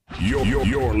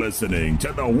You're listening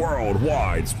to the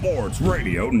Worldwide Sports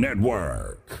Radio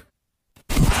Network.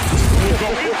 This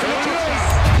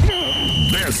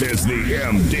is the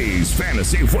MD's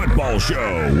Fantasy Football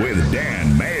Show with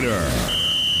Dan Mater,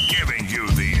 giving you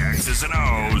the X's and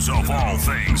O's of all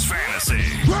things fantasy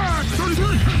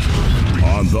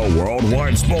on the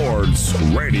Worldwide Sports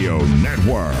Radio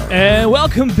Network. And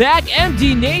welcome back,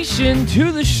 MD Nation,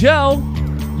 to the show.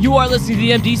 You are listening to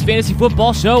the MD's Fantasy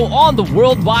Football Show on the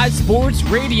Worldwide Sports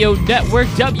Radio Network,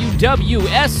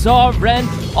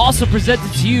 WWSRN, also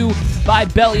presented to you by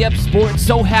Belly Up Sports.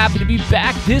 So happy to be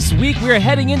back this week. We are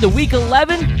heading into Week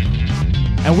 11,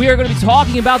 and we are going to be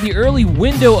talking about the early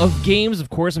window of games,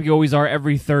 of course, like we always are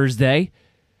every Thursday.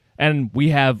 And we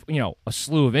have, a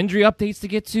slew of injury updates to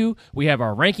get to. We have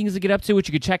our rankings to get up to, which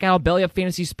you can check out,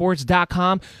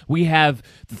 bellyupfantasysports.com. We have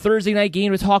the Thursday night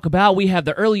game to talk about. We have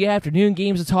the early afternoon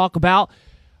games to talk about.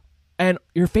 And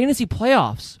your fantasy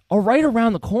playoffs are right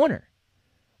around the corner.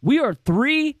 We are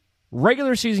 3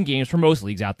 regular season games, for most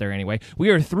leagues out there anyway.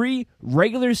 We are 3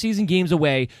 regular season games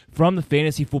away from the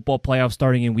fantasy football playoffs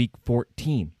starting in Week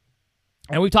 14.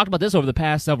 And we've talked about this over the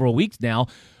past several weeks now.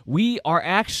 We are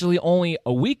actually only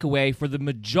a week away for the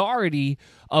majority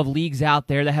of leagues out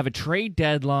there that have a trade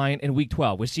deadline in Week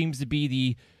 12, which seems to be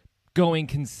the going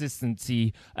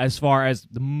consistency as far as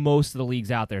the most of the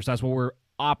leagues out there. So that's what we're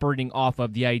operating off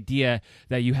of, the idea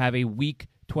that you have a Week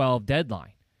 12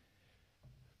 deadline.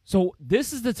 So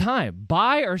this is the time.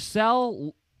 Buy or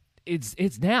sell, it's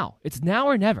now. It's now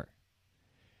or never.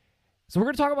 So we're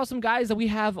going to talk about some guys that we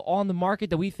have on the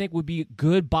market that we think would be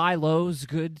good buy lows,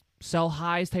 good sell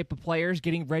highs type of players,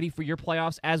 getting ready for your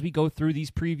playoffs as we go through these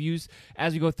previews,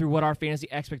 as we go through what our fantasy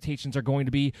expectations are going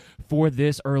to be for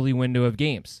this early window of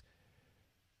games.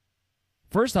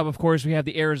 First up, of course, we have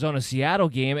the Arizona-Seattle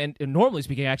game, and normally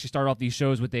speaking, I actually start off these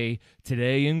shows with a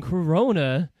today in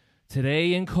Corona,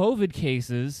 today in COVID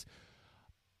cases.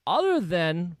 Other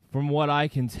than, from what I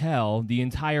can tell, the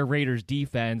entire Raiders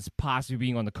defense possibly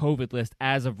being on the COVID list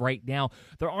as of right now,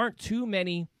 there aren't too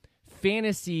many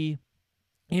fantasy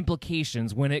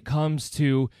implications when it comes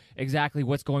to exactly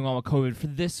what's going on with COVID for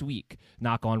this week.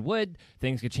 Knock on wood,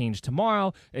 things could change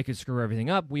tomorrow. It could screw everything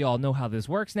up. We all know how this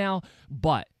works now.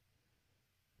 But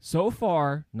so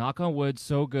far, knock on wood,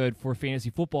 so good for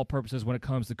fantasy football purposes when it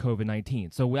comes to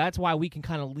COVID-19. So that's why we can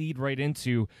kind of lead right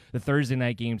into the Thursday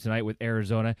night game tonight with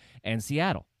Arizona and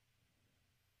Seattle.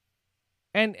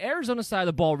 And Arizona's side of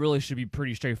the ball really should be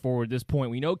pretty straightforward at this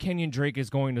point. We know Kenyon Drake is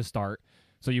going to start,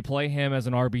 so you play him as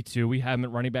an RB2. We have him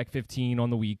at running back 15 on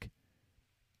the week.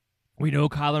 We know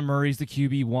Kyler Murray's the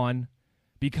QB1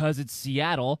 because it's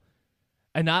Seattle.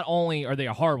 And not only are they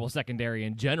a horrible secondary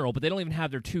in general, but they don't even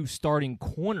have their 2 starting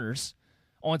corners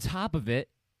on top of it.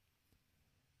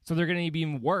 So they're going to be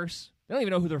even worse. They don't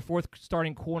even know who their 4th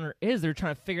starting corner is. They're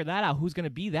trying to figure that out. Who's going to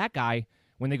be that guy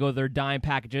when they go to their dime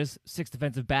packages, 6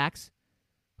 defensive backs?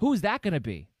 Who is that going to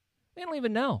be? They don't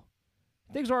even know.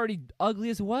 Things are already ugly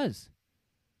as it was.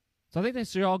 So I think they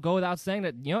should all go without saying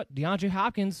that, DeAndre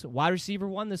Hopkins, wide receiver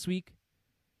 1 this week.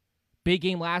 Big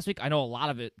game last week. I know a lot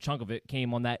of it, chunk of it,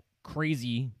 came on that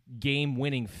crazy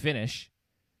game-winning finish,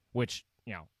 which,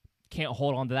 can't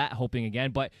hold on to that hoping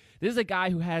again. But this is a guy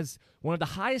who has one of the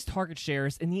highest target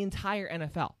shares in the entire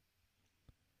NFL.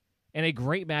 And a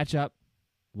great matchup,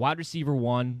 wide receiver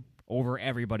 1 over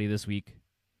everybody this week.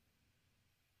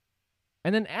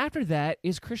 And then after that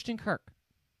is Christian Kirk.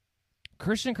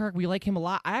 Christian Kirk, we like him a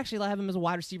lot. I actually have him as a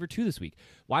wide receiver 2 this week.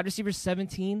 Wide receiver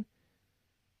 17.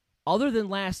 Other than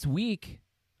last week,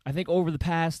 I think over the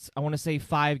past, I want to say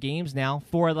 5 games now,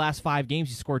 4 of the last 5 games,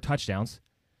 he scored touchdowns.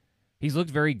 He's looked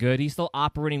very good. He's still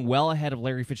operating well ahead of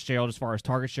Larry Fitzgerald as far as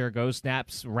target share goes,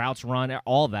 snaps, routes run,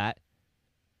 all that.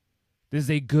 This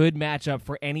is a good matchup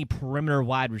for any perimeter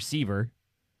wide receiver.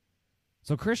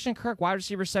 So Christian Kirk, wide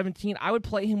receiver 17, I would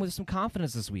play him with some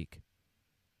confidence this week.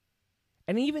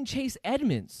 And even Chase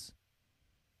Edmonds,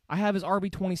 I have his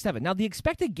RB27. Now, the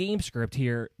expected game script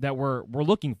here that we're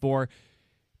looking for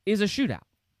is a shootout.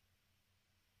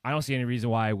 I don't see any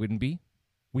reason why it wouldn't be.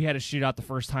 We had a shootout the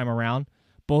first time around.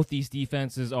 Both these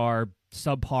defenses are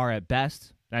subpar at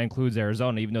best. That includes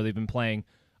Arizona, even though they've been playing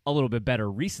a little bit better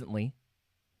recently.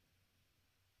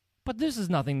 But this is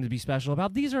nothing to be special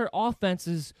about. These are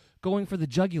offenses going for the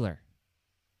jugular.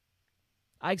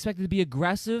 I expect it to be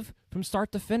aggressive from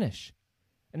start to finish.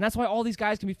 And that's why all these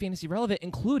guys can be fantasy relevant,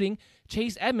 including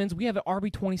Chase Edmonds. We have an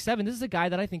RB27. This is a guy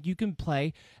that I think you can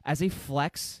play as a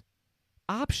flex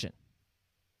option.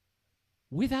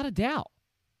 Without a doubt.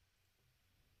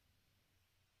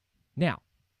 Now,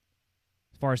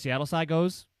 as far as Seattle side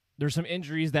goes, there's some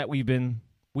injuries that we've been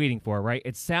waiting for, right?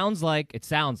 It sounds like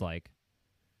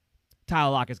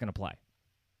Tyler Lockett's going to play.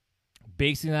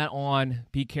 Basing that on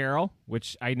Pete Carroll,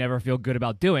 which I never feel good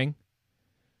about doing.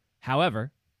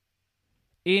 However,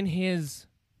 in his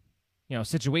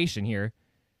situation here,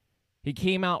 he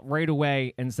came out right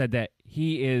away and said that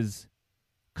he is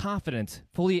confident,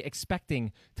 fully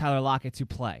expecting Tyler Lockett to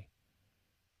play,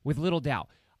 with little doubt.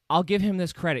 I'll give him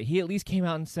this credit. He at least came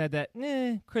out and said that,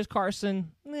 Chris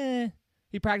Carson,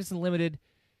 he practiced in limited.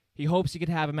 He hopes he could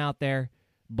have him out there,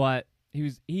 but he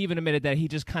even admitted that he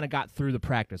just kind of got through the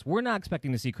practice. We're not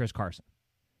expecting to see Chris Carson.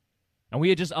 And we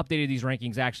had just updated these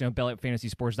rankings actually on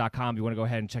BellyUpFantasySports.com. If you want to go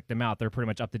ahead and check them out, they're pretty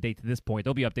much up to date to this point.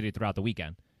 They'll be updated throughout the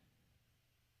weekend.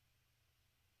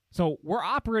 So we're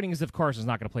operating as if Carson's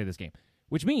not going to play this game,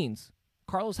 which means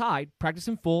Carlos Hyde, practiced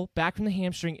in full, back from the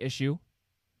hamstring issue.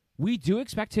 We do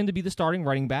expect him to be the starting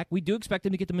running back. We do expect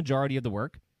him to get the majority of the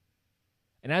work.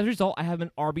 And as a result, I have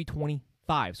an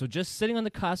RB25. So just sitting on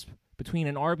the cusp between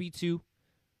an RB2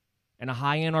 and a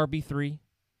high-end RB3.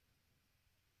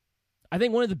 I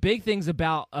think one of the big things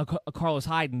about a Carlos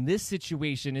Hyde in this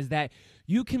situation is that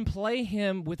you can play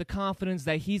him with the confidence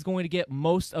that he's going to get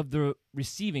most of the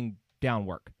receiving down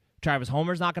work. Travis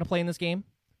Homer's not going to play in this game.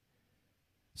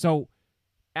 So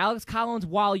Alex Collins,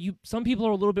 while some people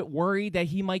are a little bit worried that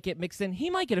he might get mixed in, he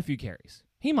might get a few carries.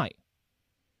 He might.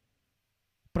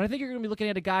 But I think you're going to be looking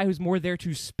at a guy who's more there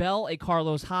to spell a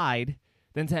Carlos Hyde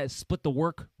than to split the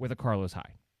work with a Carlos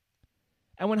Hyde.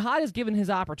 And when Hyde has given his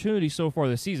opportunity so far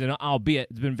this season, albeit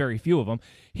it's been very few of them,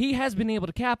 he has been able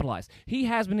to capitalize. He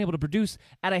has been able to produce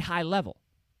at a high level.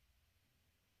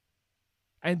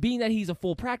 And being that he's a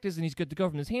full practice and he's good to go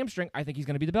from his hamstring, I think he's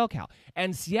going to be the bell cow.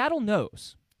 And Seattle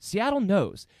knows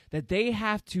that they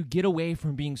have to get away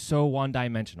from being so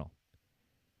one-dimensional.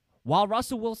 While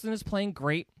Russell Wilson is playing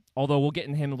great, although we'll get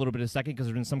into him a little bit in a second because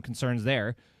there have been some concerns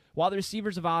there, while the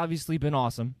receivers have obviously been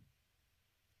awesome,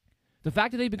 the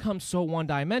fact that they've become so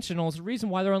one-dimensional is the reason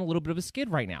why they're on a little bit of a skid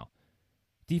right now.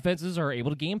 Defenses are able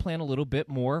to game plan a little bit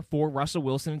more for Russell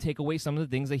Wilson and take away some of the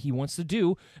things that he wants to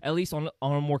do, at least on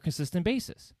a more consistent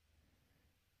basis.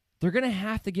 They're going to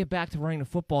have to get back to running the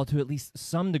football to at least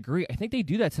some degree. I think they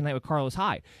do that tonight with Carlos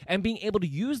Hyde and being able to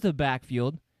use the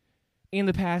backfield in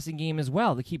the passing game as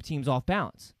well to keep teams off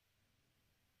balance.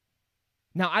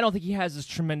 Now, I don't think he has this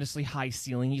tremendously high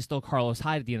ceiling. He's still Carlos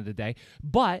Hyde at the end of the day,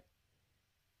 but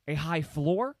a high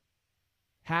floor,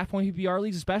 half-point PPR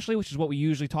leagues especially, which is what we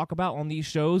usually talk about on these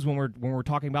shows when we're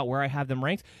talking about where I have them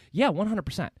ranked. Yeah,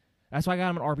 100%. That's why I got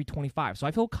him at RB25. So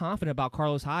I feel confident about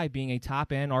Carlos Hyde being a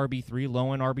top-end RB3,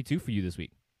 low-end RB2 for you this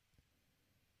week.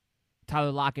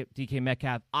 Tyler Lockett, DK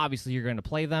Metcalf, obviously you're going to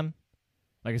play them.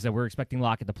 Like I said, we're expecting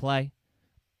Lockett to play.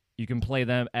 You can play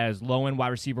them as low-end wide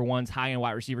receiver ones, high-end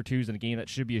wide receiver twos in a game that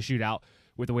should be a shootout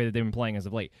with the way that they've been playing as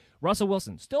of late. Russell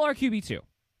Wilson, still our QB2.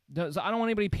 So I don't want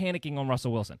anybody panicking on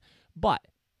Russell Wilson. But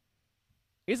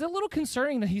it's a little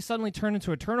concerning that he suddenly turned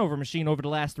into a turnover machine over the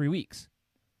last 3 weeks.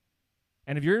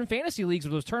 And if you're in fantasy leagues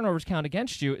where those turnovers count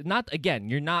against you,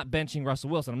 you're not benching Russell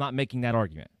Wilson. I'm not making that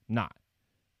argument. Not.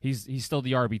 He's still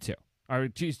the RB2.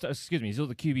 He's still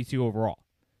the QB2 overall.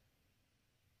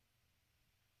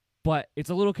 But it's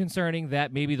a little concerning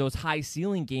that maybe those high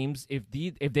ceiling games, if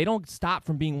they don't stop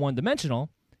from being one-dimensional,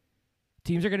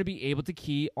 teams are going to be able to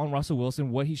key on Russell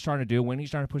Wilson, what he's trying to do, when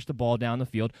he's trying to push the ball down the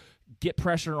field, get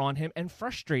pressure on him, and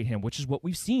frustrate him, which is what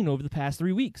we've seen over the past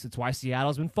 3 weeks. It's why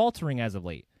Seattle's been faltering as of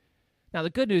late. Now, the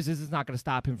good news is it's not going to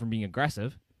stop him from being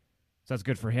aggressive. So that's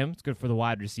good for him. It's good for the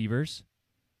wide receivers.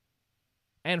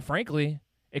 And frankly,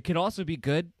 it could also be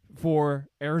good for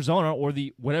Arizona or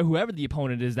whoever the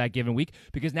opponent is that given week,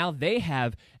 because now they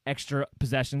have extra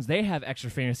possessions. They have extra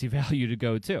fantasy value to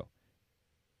go to.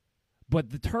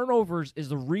 But the turnovers is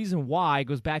the reason why, it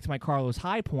goes back to my Carlos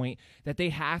Hyde point, that they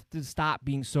have to stop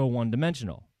being so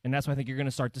one-dimensional. And that's why I think you're going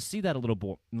to start to see that a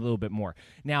little bit more.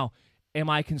 Now, am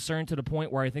I concerned to the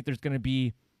point where I think there's going to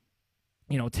be,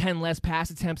 10 less pass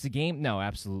attempts a game? No,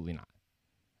 absolutely not.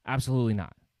 Absolutely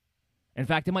not. In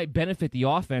fact, it might benefit the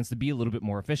offense to be a little bit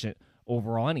more efficient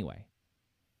overall anyway.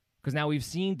 Because now we've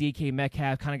seen DK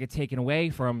Metcalf kind of get taken away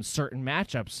from certain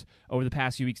matchups over the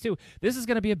past few weeks too. This is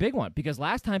going to be a big one because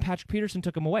last time Patrick Peterson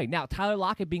took him away. Now, Tyler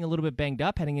Lockett being a little bit banged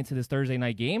up heading into this Thursday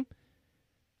night game,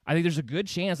 I think there's a good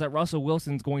chance that Russell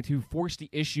Wilson's going to force the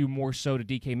issue more so to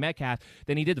DK Metcalf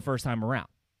than he did the first time around.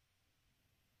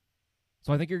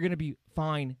 So I think you're going to be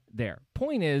fine there.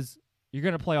 Point is, you're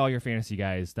going to play all your fantasy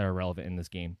guys that are relevant in this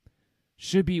game.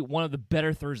 Should be one of the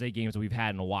better Thursday games that we've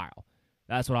had in a while.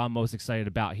 That's what I'm most excited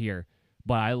about here.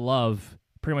 But I love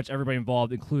pretty much everybody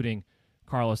involved, including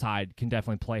Carlos Hyde, can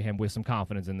definitely play him with some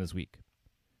confidence in this week.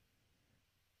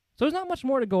 So there's not much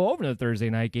more to go over in the Thursday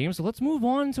night game, so let's move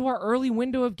on to our early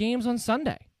window of games on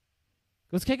Sunday.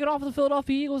 Let's kick it off with the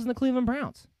Philadelphia Eagles and the Cleveland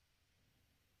Browns.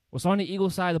 What's on the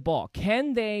Eagles side of the ball?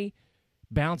 Can they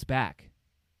bounce back?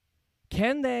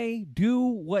 Can they do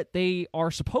what they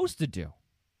are supposed to do?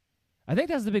 I think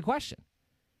that's the big question.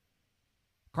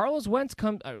 Carlos Wentz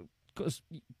comes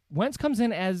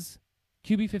in as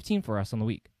QB 15 for us on the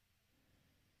week.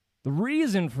 The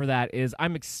reason for that is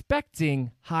I'm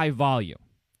expecting high volume.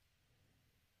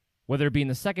 Whether it be in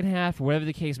the second half or whatever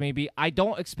the case may be, I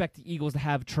don't expect the Eagles to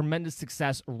have tremendous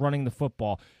success running the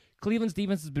football. Cleveland's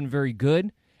defense has been very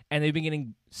good, and they've been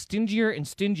getting stingier and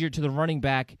stingier to the running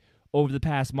back over the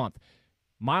past month.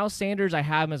 Miles Sanders, I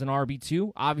have him as an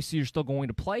RB2. Obviously, you're still going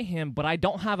to play him, but I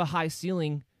don't have a high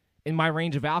ceiling in my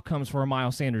range of outcomes for a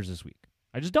Miles Sanders this week.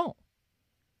 I just don't.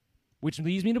 Which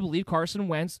leads me to believe Carson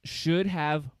Wentz should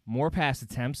have more pass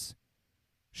attempts,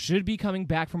 should be coming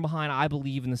back from behind, I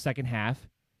believe, in the second half.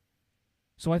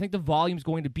 So I think the volume's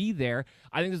going to be there.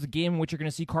 I think there's a game in which you're going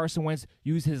to see Carson Wentz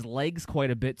use his legs quite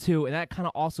a bit too, and that kind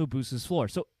of also boosts his floor.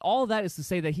 So all of that is to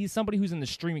say that he's somebody who's in the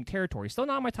streaming territory. Still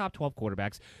not my top 12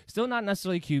 quarterbacks, still not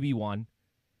necessarily QB1,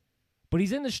 but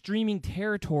he's in the streaming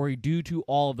territory due to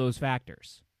all of those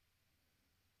factors.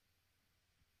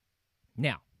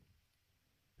 Now,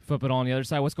 flip it on the other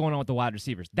side. What's going on with the wide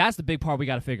receivers? That's the big part we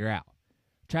got to figure out.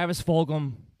 Travis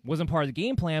Fulgham wasn't part of the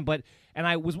game plan, and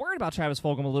I was worried about Travis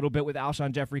Fulgham a little bit with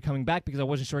Alshon Jeffrey coming back because I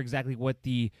wasn't sure exactly what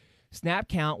the snap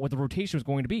count, what the rotation was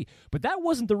going to be. But that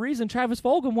wasn't the reason Travis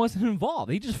Fulgham wasn't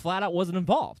involved. He just flat out wasn't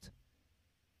involved.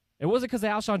 It wasn't because of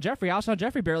Alshon Jeffrey. Alshon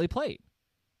Jeffrey barely played.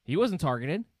 He wasn't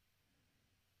targeted.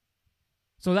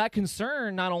 So that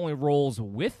concern not only rolls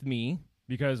with me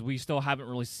because we still haven't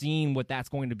really seen what that's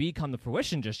going to be come to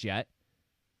fruition just yet.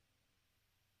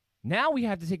 Now we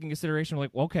have to take in consideration,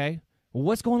 like, okay, well,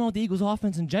 what's going on with the Eagles'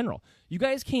 offense in general? You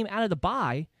guys came out of the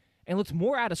bye and looked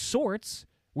more out of sorts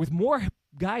with more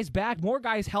guys back, more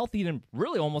guys healthy than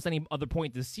really almost any other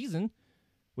point this season,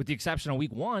 with the exception of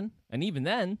week 1, and even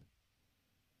then.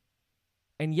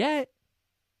 And yet,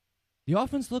 the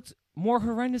offense looked more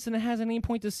horrendous than it has at any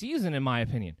point this season, in my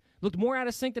opinion. Looked more out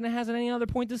of sync than it has at any other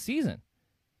point this season.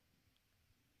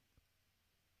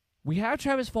 We have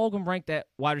Travis Fulgham ranked at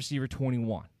wide receiver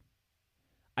 21.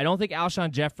 I don't think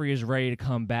Alshon Jeffrey is ready to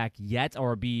come back yet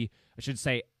or be, I should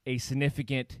say, a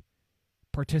significant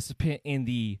participant in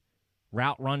the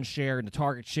route run share and the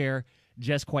target share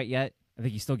just quite yet. I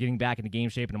think he's still getting back into game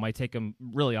shape, and it might take him,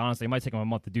 really honestly, it might take him a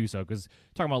month to do so because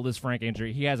talking about Liz Frank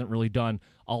injury, he hasn't really done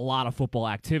a lot of football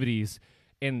activities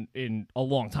in a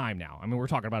long time now. I mean, we're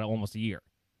talking about it almost a year.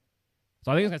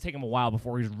 So I think it's going to take him a while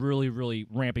before he's really, really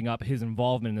ramping up his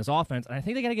involvement in this offense. And I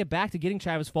think they got to get back to getting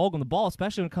Travis Fulgham the ball,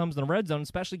 especially when it comes to the red zone,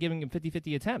 especially giving him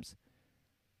 50-50 attempts.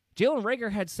 Jalen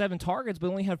Reagor had 7 targets, but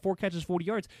only had 4 catches, 40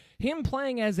 yards. Him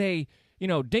playing as a,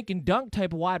 dink and dunk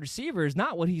type of wide receiver is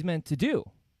not what he's meant to do.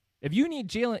 If you're going to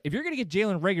get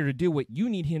Jalen Reagor to do what you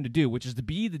need him to do, which is to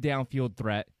be the downfield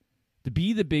threat, to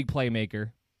be the big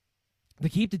playmaker, to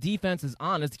keep the defenses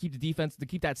honest, to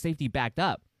keep that safety backed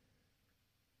up,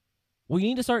 well, you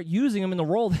need to start using him in the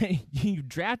role that you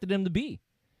drafted him to be,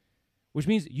 which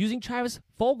means using Travis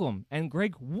Fulgham and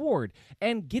Greg Ward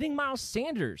and getting Miles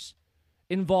Sanders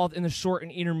involved in the short and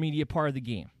intermediate part of the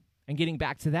game and getting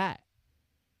back to that.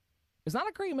 It's not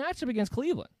a great matchup against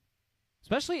Cleveland,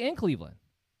 especially in Cleveland.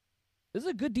 This is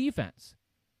a good defense.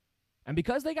 And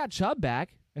because they got Chubb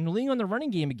back and they're leaning on the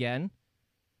running game again,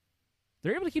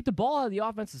 they're able to keep the ball out of the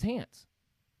offense's hands.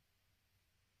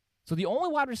 So the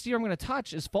only wide receiver I'm going to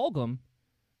touch is Fulgham,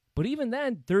 but even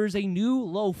then, there's a new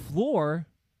low floor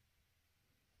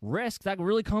risk that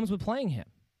really comes with playing him.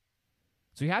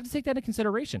 So you have to take that into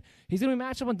consideration. He's going to be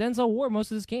matched up on Denzel Ward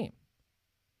most of this game.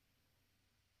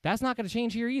 That's not going to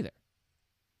change here either.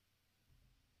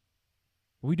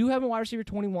 We do have a wide receiver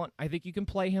 21. I think you can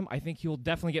play him. I think he'll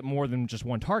definitely get more than just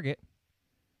one target.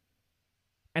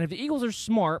 And if the Eagles are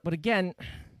smart, but again,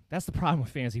 that's the problem with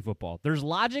fantasy football. There's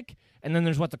logic, and then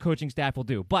there's what the coaching staff will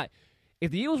do. But if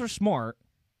the Eagles are smart,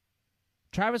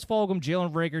 Travis Fulgham,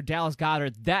 Jalen Reagor, Dallas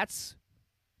Goedert, that's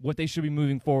what they should be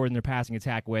moving forward in their passing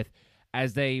attack with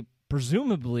as they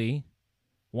presumably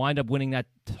wind up winning that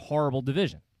horrible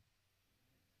division.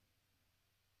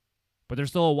 But there's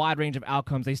still a wide range of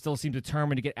outcomes. They still seem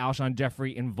determined to get Alshon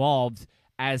Jeffrey involved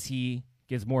as he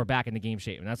gets more back into game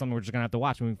shape. And that's something we're just going to have to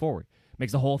watch moving forward.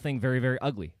 Makes the whole thing very, very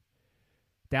ugly.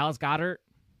 Dallas Goedert,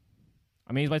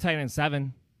 he's my tight end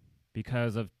 7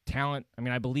 because of talent.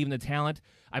 I believe in the talent.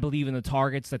 I believe in the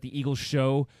targets that the Eagles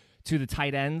show to the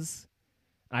tight ends.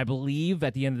 I believe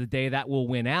at the end of the day that will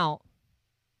win out.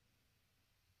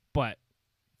 But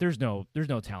there's no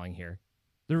telling here.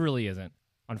 There really isn't,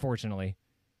 unfortunately.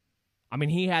 I mean,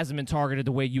 he hasn't been targeted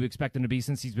the way you expect him to be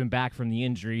since he's been back from the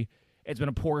injury. It's been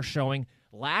a poor showing.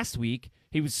 Last week,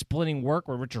 he was splitting work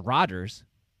with Richard Rodgers.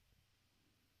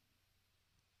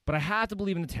 But I have to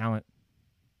believe in the talent.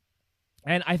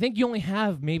 And I think you only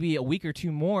have maybe a week or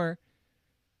two more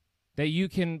that you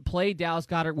can play Dallas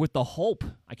Goedert with the hope,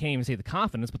 I can't even say the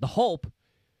confidence, but the hope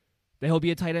that he'll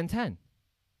be a tight end 10.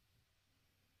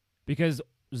 Because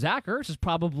Zach Ertz is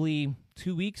probably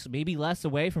 2 weeks, maybe less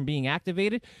away from being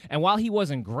activated. And while he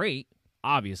wasn't great,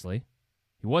 obviously,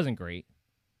 he wasn't great,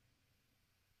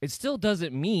 it still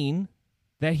doesn't mean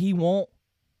that he won't,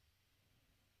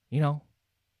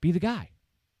 be the guy.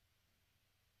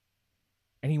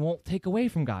 And he won't take away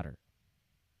from Goddard.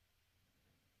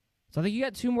 So I think you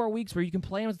got 2 more weeks where you can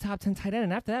play him as a top 10 tight end,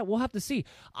 and after that, we'll have to see.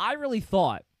 I really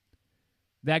thought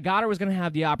that Goddard was going to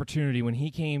have the opportunity when he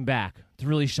came back to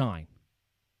really shine.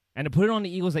 And to put it on the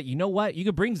Eagles that, you know what, you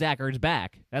could bring Zach Ertz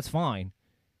back. That's fine.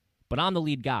 But I'm the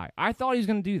lead guy. I thought he was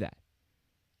going to do that.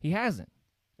 He hasn't.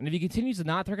 And if he continues to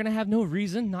not, they're going to have no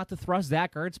reason not to thrust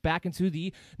Zach Ertz back into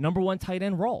the number 1 tight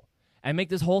end role and make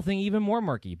this whole thing even more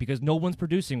murky because no one's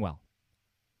producing well.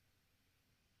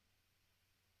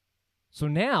 So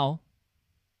now,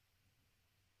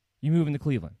 you move into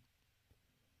Cleveland.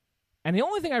 And the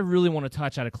only thing I really want to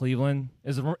touch out of Cleveland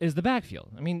is the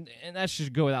backfield. I mean, and that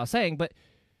should go without saying, but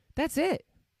that's it.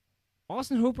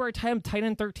 Austin Hooper, tight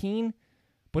end 13,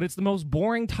 but it's the most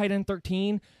boring tight end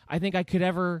 13 I think I could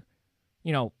ever,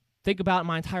 think about in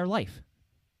my entire life.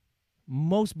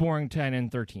 Most boring tight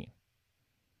end 13.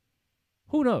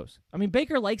 Who knows? I mean,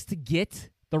 Baker likes to get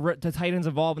the tight ends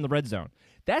involved in the red zone.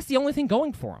 That's the only thing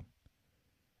going for him.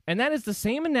 And that is the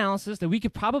same analysis that we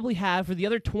could probably have for the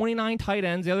other 29 tight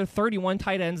ends, the other 31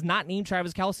 tight ends not named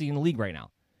Travis Kelce in the league right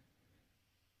now.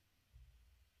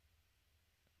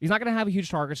 He's not going to have a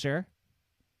huge target share.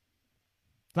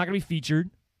 It's not going to be featured.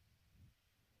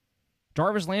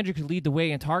 Jarvis Landry could lead the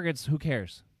way in targets. Who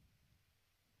cares?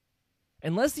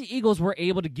 Unless the Eagles were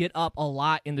able to get up a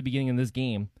lot in the beginning of this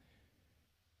game,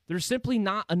 there's simply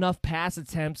not enough pass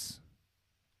attempts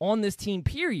on this team,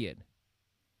 period,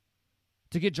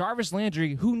 to get Jarvis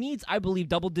Landry, who needs, I believe,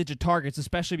 double-digit targets,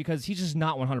 especially because he's just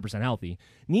not 100% healthy,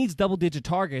 needs double-digit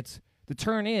targets to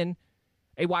turn in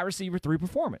a wide receiver 3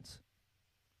 performance.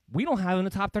 We don't have him in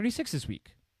the top 36 this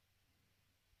week.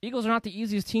 Eagles are not the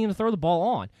easiest team to throw the ball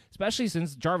on, especially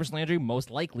since Jarvis Landry most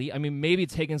likely, I mean, maybe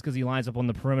it's Higgins because he lines up on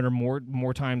the perimeter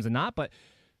more times than not, but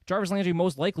Jarvis Landry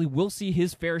most likely will see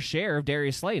his fair share of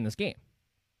Darius Slay in this game.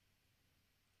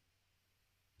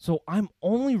 So I'm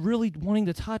only really wanting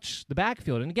to touch the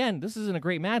backfield. And again, this isn't a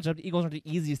great matchup. The Eagles aren't the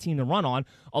easiest team to run on,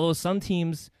 although some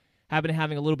teams have been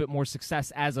having a little bit more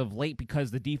success as of late because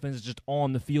the defense is just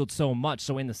on the field so much.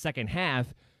 So in the second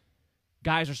half,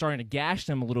 guys are starting to gash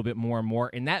them a little bit more and more,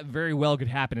 and that very well could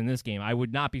happen in this game. I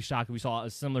would not be shocked if we saw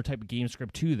a similar type of game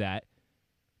script to that.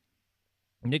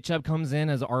 Nick Chubb comes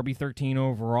in as RB13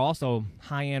 overall, so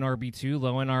high-end RB2,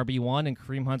 low-end RB1, and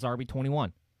Kareem Hunt's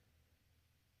RB21.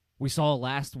 We saw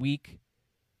last week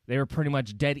they were pretty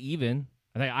much dead even.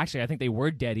 I think they were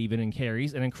dead even in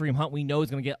carries. And then Kareem Hunt, we know, is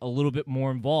going to get a little bit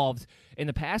more involved in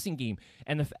the passing game.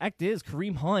 And the fact is,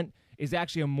 Kareem Hunt is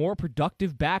actually a more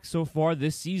productive back so far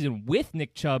this season with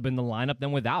Nick Chubb in the lineup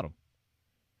than without him.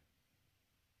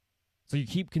 So you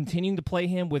keep continuing to play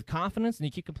him with confidence, and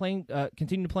you keep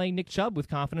continue to play Nick Chubb with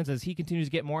confidence as he continues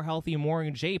to get more healthy and more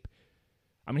in shape.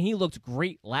 I mean, he looked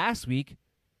great last week.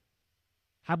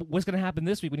 What's going to happen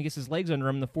this week when he gets his legs under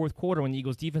him in the fourth quarter when the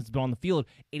Eagles' defense has been on the field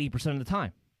 80% of the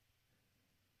time?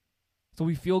 So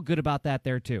we feel good about that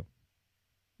there, too.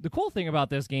 The cool thing about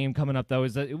this game coming up, though,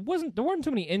 is that there weren't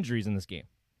too many injuries in this game.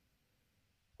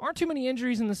 Aren't too many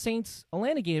injuries in the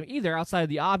Saints-Atlanta game either, outside of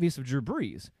the obvious of Drew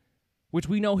Brees, which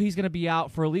we know he's going to be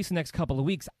out for at least the next couple of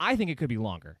weeks. I think it could be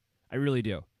longer. I really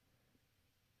do.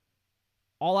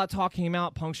 All that talk came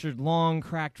out, punctured lung,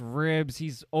 cracked ribs.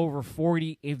 He's over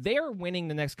 40. If they are winning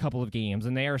the next couple of games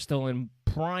and they are still in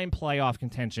prime playoff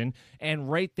contention and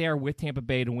right there with Tampa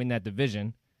Bay to win that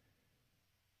division,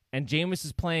 and Jameis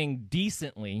is playing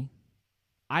decently,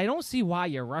 I don't see why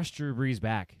you rush Drew Brees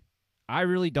back. I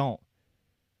really don't.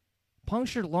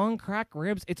 Punctured lung, cracked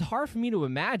ribs. It's hard for me to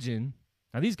imagine.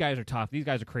 Now, these guys are tough. These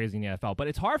guys are crazy in the NFL, but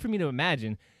it's hard for me to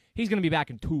imagine he's going to be back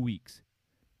in 2 weeks.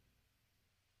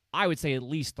 I would say at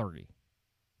least 30.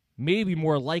 Maybe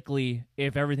more likely,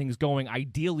 if everything's going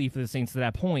ideally for the Saints to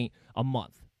that point, a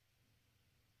month.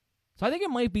 So I think it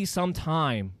might be some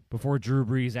time before Drew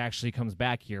Brees actually comes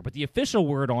back here, but the official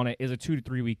word on it is a 2 to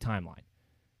 3 week timeline.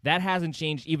 That hasn't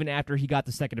changed even after he got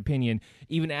the second opinion,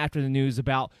 even after the news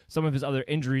about some of his other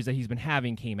injuries that he's been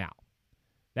having came out.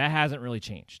 That hasn't really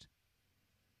changed.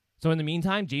 So in the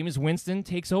meantime, Jameis Winston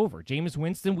takes over. Jameis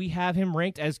Winston, we have him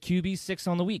ranked as QB6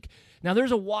 on the week. Now,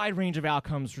 there's a wide range of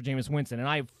outcomes for Jameis Winston, and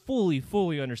I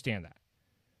fully understand that.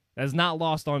 That is not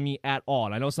lost on me at all.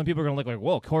 And I know some people are going to look like,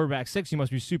 whoa, quarterback 6, you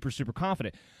must be super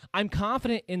confident. I'm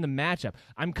confident in the matchup.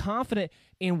 I'm confident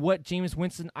in what Jameis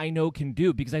Winston I know can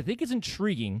do because I think it's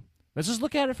intriguing. Let's just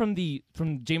look at it from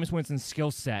Jameis Winston's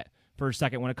skill set for a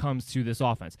second when it comes to this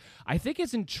offense. I think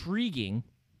it's intriguing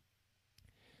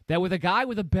that with a guy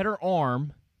with a better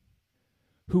arm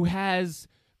who has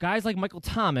guys like Michael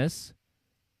Thomas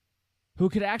who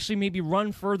could actually maybe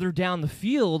run further down the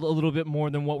field a little bit more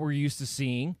than what we're used to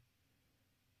seeing,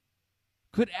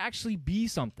 could actually be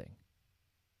something.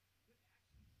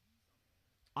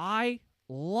 I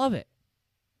love it.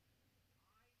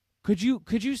 Could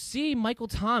you see Michael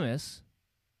Thomas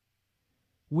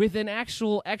with an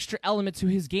actual extra element to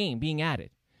his game being added?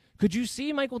 Could you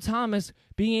see Michael Thomas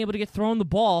being able to get thrown the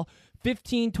ball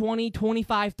 15, 20,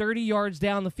 25, 30 yards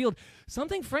down the field?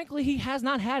 Something, frankly, he has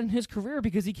not had in his career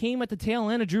because he came at the tail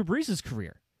end of Drew Brees'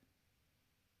 career.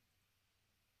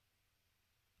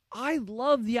 I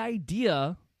love the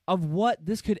idea of what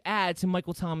this could add to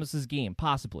Michael Thomas's game,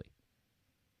 possibly.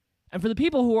 And for the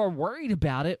people who are worried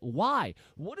about it, why?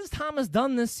 What has Thomas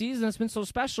done this season that's been so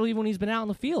special even when he's been out in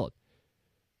the field?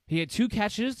 He had 2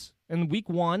 catches in week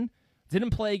 1.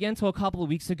 Didn't play again until a couple of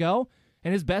weeks ago,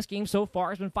 and his best game so far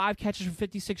has been 5 catches for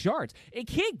 56 yards. It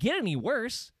can't get any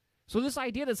worse. So this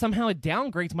idea that somehow it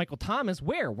downgrades Michael Thomas,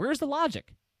 where's the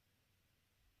logic?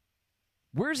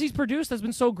 Where's he's produced that's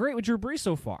been so great with Drew Brees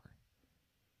so far?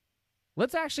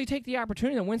 Let's actually take the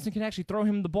opportunity that Winston can actually throw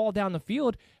him the ball down the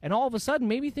field, and all of a sudden,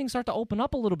 maybe things start to open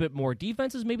up a little bit more.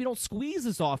 Defenses maybe don't squeeze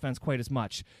this offense quite as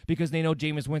much because they know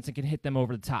Jameis Winston can hit them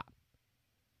over the top.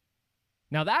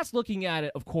 Now, that's looking at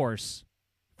it, of course,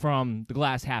 from the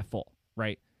glass half full,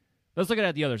 right? Let's look at it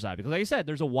at the other side, because like I said,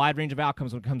 there's a wide range of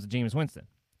outcomes when it comes to Jameis Winston.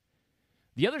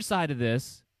 The other side of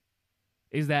this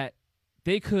is that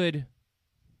they could,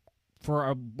 for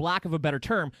a lack of a better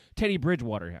term, Teddy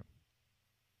Bridgewater him.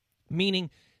 Meaning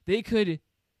they could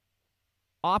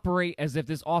operate as if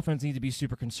this offense needs to be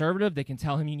super conservative. They can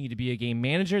tell him you need to be a game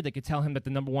manager. They could tell him that the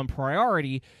number one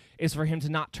priority is for him to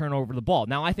not turn over the ball.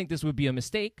 Now, I think this would be a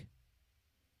mistake.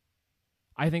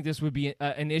 I think this would be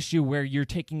an issue where you're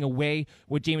taking away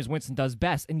what Jameis Winston does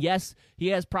best. And yes, he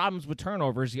has problems with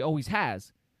turnovers. He always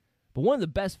has. But one of the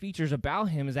best features about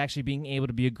him is actually being able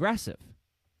to be aggressive.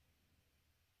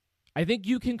 I think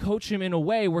you can coach him in a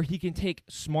way where he can take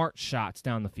smart shots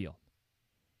down the field.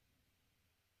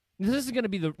 This isn't going to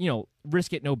be the,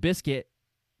 risk it, no biscuit,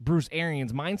 Bruce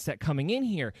Arians mindset coming in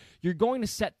here. You're going to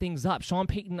set things up. Sean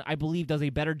Payton, I believe, does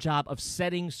a better job of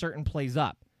setting certain plays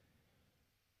up.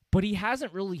 But he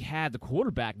hasn't really had the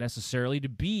quarterback necessarily to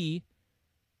be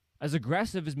as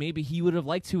aggressive as maybe he would have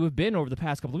liked to have been over the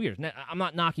past couple of years. Now, I'm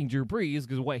not knocking Drew Brees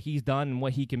because of what he's done and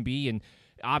what he can be, and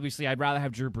obviously I'd rather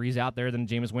have Drew Brees out there than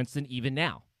Jameis Winston even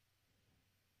now.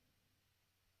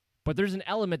 But there's an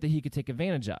element that he could take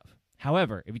advantage of.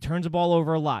 However, if he turns the ball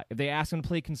over a lot, if they ask him to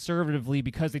play conservatively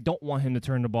because they don't want him to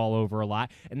turn the ball over a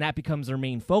lot, and that becomes their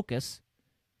main focus,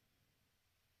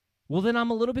 well, then I'm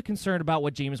a little bit concerned about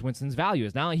what Jameis Winston's value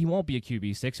is. Now, he won't be a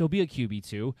QB6. He'll be a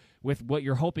QB2 with what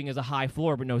you're hoping is a high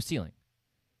floor but no ceiling.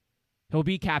 He'll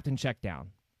be captain check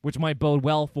down, which might bode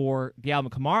well for the Alvin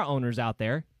Kamara owners out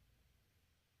there.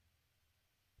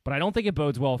 But I don't think it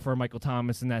bodes well for Michael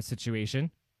Thomas in that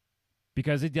situation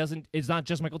because it's not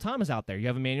just Michael Thomas out there. You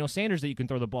have Emmanuel Sanders that you can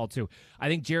throw the ball to. I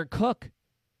think Jared Cook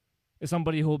is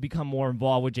somebody who will become more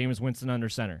involved with Jameis Winston under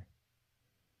center.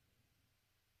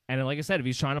 And like I said, if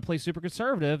he's trying to play super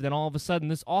conservative, then all of a sudden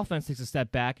this offense takes a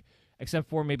step back, except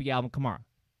for maybe Alvin Kamara.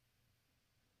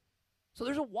 So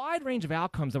there's a wide range of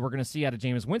outcomes that we're going to see out of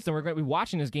Jameis Winston. We're going to be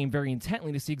watching this game very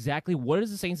intently to see exactly what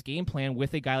is the Saints' game plan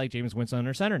with a guy like Jameis Winston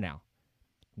under center now.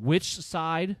 Which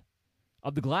side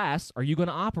of the glass are you going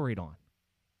to operate on?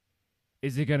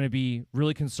 Is it going to be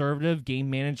really conservative, game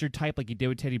manager type like you did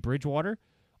with Teddy Bridgewater,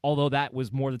 although that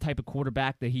was more the type of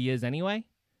quarterback that he is anyway?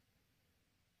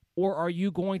 Or are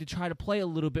you going to try to play a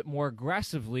little bit more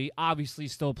aggressively? Obviously,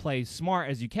 still play smart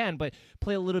as you can, but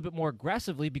play a little bit more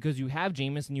aggressively because you have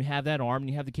Jameis and you have that arm and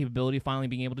you have the capability of finally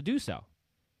being able to do so.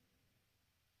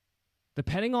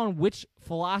 Depending on which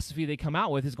philosophy they come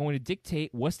out with is going to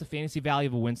dictate what's the fantasy value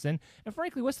of a Winston and,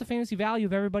 frankly, what's the fantasy value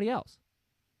of everybody else.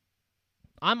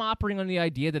 I'm operating on the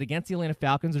idea that against the Atlanta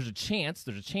Falcons, there's a chance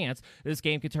this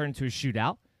game could turn into a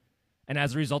shootout, and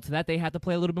as a result of that, they have to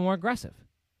play a little bit more aggressive.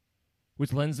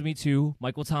 Which lends me to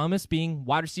Michael Thomas being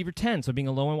wide receiver 10, so being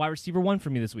a low-end wide receiver 1 for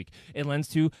me this week. It lends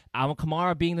to Alvin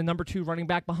Kamara being the number 2 running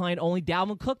back behind only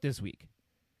Dalvin Cook this week.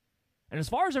 And as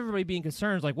far as everybody being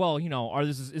concerned, like, well,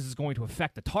 is this going to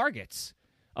affect the targets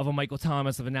of a Michael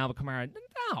Thomas, of an Alvin Kamara?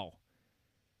 No.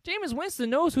 Jameis Winston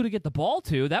knows who to get the ball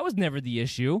to. That was never the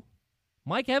issue.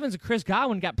 Mike Evans and Chris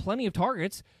Godwin got plenty of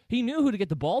targets. He knew who to get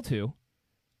the ball to.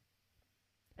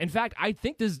 In fact, I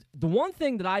think the one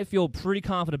thing that I feel pretty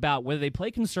confident about, whether they play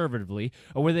conservatively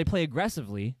or whether they play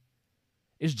aggressively,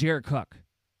 is Jared Cook.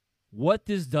 What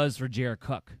this does for Jared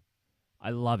Cook. I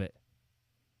love it.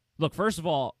 Look, first of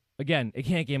all, again, it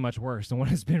can't get much worse than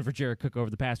what it's been for Jared Cook over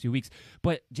the past few weeks.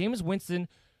 But Jameis Winston,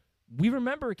 we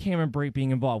remember Cameron Brate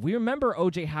being involved. We remember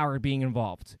O.J. Howard being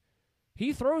involved.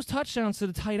 He throws touchdowns to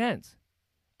the tight ends.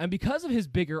 And because of his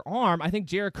bigger arm, I think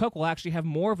Jared Cook will actually have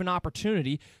more of an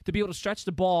opportunity to be able to stretch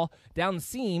the ball down the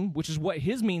seam, which is what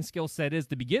his main skill set is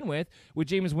to begin with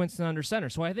Jameis Winston under center.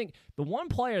 So I think the one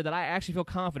player that I actually feel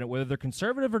confident, whether they're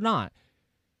conservative or not,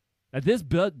 that this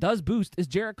does boost is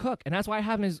Jared Cook. And that's why I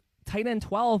have him as tight end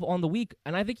 12 on the week,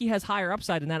 and I think he has higher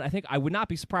upside than that. I think I would not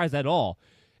be surprised at all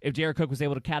if Jared Cook was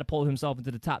able to catapult himself into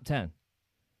the top 10,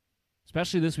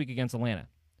 especially this week against Atlanta.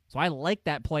 So I like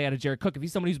that play out of Jared Cook. If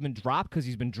he's somebody who's been dropped because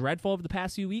he's been dreadful over the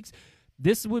past few weeks,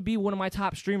 this would be one of my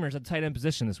top streamers at the tight end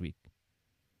position this week.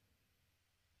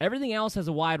 Everything else has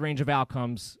a wide range of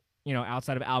outcomes,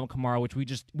 outside of Alvin Kamara, which we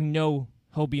know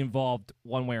he'll be involved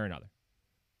one way or another.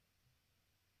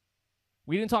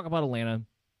 We didn't talk about Atlanta.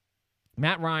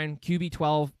 Matt Ryan, QB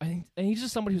 12, and he's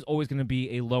just somebody who's always going to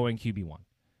be a low-end QB1.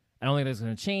 I don't think that's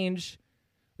going to change.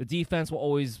 The defense will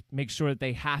always make sure that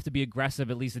they have to be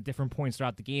aggressive at least at different points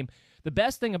throughout the game. The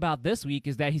best thing about this week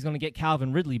is that he's going to get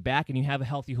Calvin Ridley back, and you have a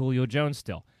healthy Julio Jones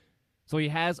still. So he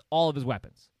has all of his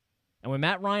weapons. And when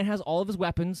Matt Ryan has all of his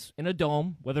weapons in a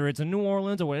dome, whether it's in New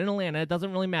Orleans or in Atlanta, it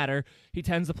doesn't really matter. He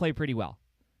tends to play pretty well.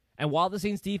 And while the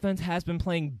Saints defense has been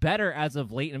playing better as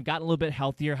of late and have gotten a little bit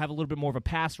healthier, have a little bit more of a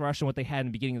pass rush than what they had in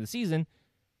the beginning of the season,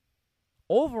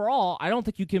 overall, I don't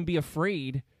think you can be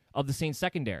afraid of the Saints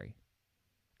secondary.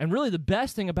 And really the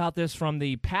best thing about this from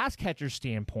the pass catcher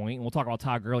standpoint, and we'll talk about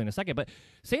Todd Gurley in a second, but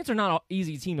Saints are not an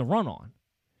easy team to run on.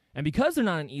 And because they're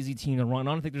not an easy team to run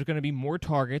on, I think there's going to be more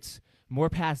targets, more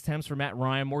pass attempts for Matt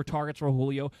Ryan, more targets for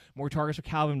Julio, more targets for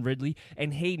Calvin Ridley,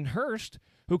 and Hayden Hurst,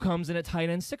 who comes in at tight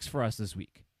end 6 for us this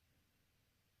week.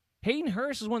 Hayden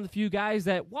Hurst is one of the few guys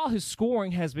that, while his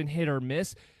scoring has been hit or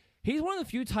miss, he's one of the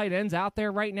few tight ends out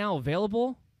there right now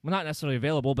available, well, not necessarily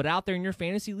available, but out there in your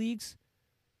fantasy leagues,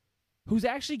 who's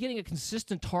actually getting a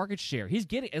consistent target share. He's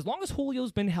getting, as long as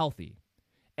Julio's been healthy,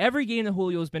 every game that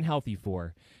Julio's been healthy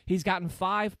for, he's gotten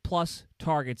 5+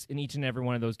 targets in each and every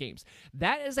one of those games.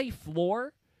 That is a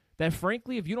floor that,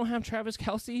 frankly, if you don't have Travis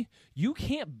Kelce, you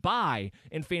can't buy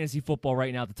in fantasy football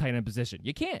right now at the tight end position.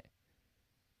 You can't.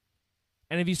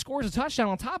 And if he scores a touchdown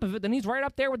on top of it, then he's right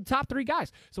up there with the top 3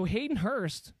 guys. So Hayden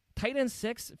Hurst, tight end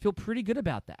 6, feel pretty good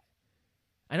about that.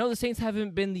 I know the Saints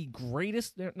haven't been the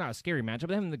greatest, not a scary matchup,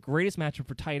 they haven't been the greatest matchup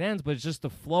for tight ends, but it's just the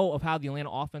flow of how the Atlanta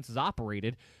offense has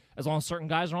operated as long as certain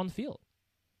guys are on the field.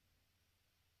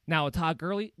 Now, with Todd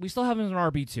Gurley, we still have him as an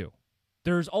RB2.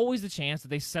 There's always the chance that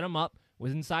they set him up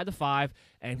with inside the 5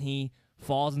 and he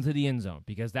falls into the end zone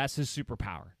because that's his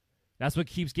superpower. That's what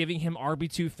keeps giving him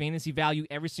RB2 fantasy value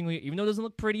every single year. Even though it doesn't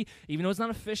look pretty, even though it's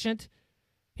not efficient,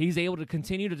 he's able to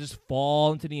continue to just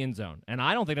fall into the end zone. And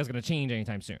I don't think that's going to change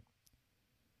anytime soon.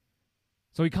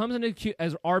 So he comes into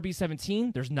as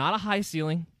RB17. There's not a high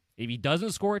ceiling. If he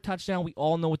doesn't score a touchdown, we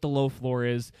all know what the low floor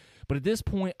is. But at this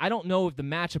point, I don't know if the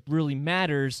matchup really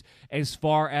matters as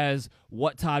far as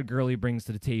what Todd Gurley brings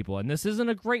to the table. And this isn't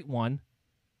a great one.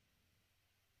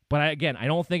 But I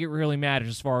don't think it really matters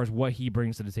as far as what he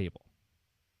brings to the table.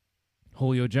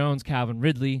 Julio Jones, Calvin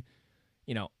Ridley,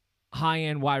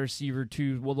 high-end wide receiver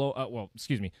 2s,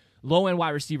 low-end wide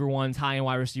receiver 1s, high-end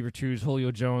wide receiver 2s, Julio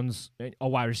Jones, a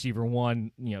wide receiver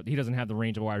 1. He doesn't have the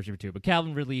range of a wide receiver 2, but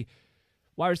Calvin Ridley,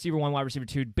 wide receiver 1, wide receiver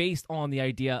 2, based on the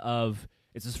idea of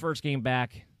it's his first game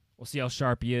back. We'll see how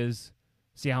sharp he is,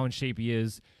 see how in shape he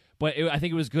is. But I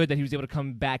think it was good that he was able to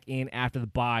come back in after the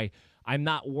bye. I'm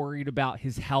not worried about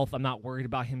his health. I'm not worried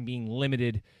about him being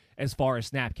limited as far as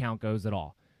snap count goes at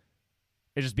all.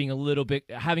 It's just being a little bit,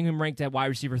 having him ranked at wide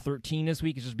receiver 13 this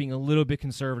week is just being a little bit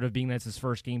conservative, being that's his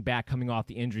first game back coming off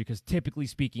the injury, because typically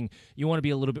speaking, you want to be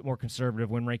a little bit more conservative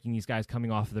when ranking these guys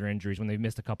coming off of their injuries when they've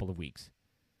missed a couple of weeks.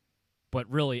 But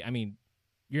really,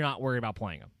 you're not worried about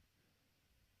playing them.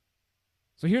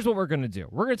 So here's what we're going to do.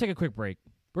 We're going to take a quick break.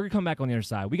 We're going to come back on the other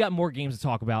side. We got more games to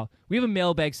talk about. We have a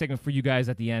mailbag segment for you guys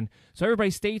at the end. So everybody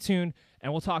stay tuned,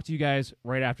 and we'll talk to you guys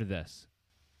right after this.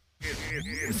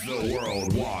 It's the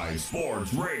Worldwide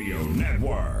Sports Radio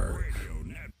Network.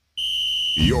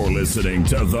 You're listening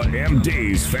to the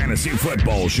MD's Fantasy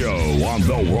Football Show on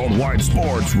the Worldwide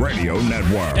Sports Radio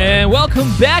Network. And welcome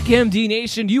back, MD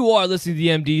Nation. You are listening to the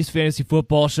MD's Fantasy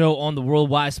Football Show on the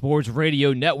Worldwide Sports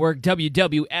Radio Network,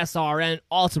 WWSRN,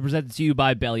 also presented to you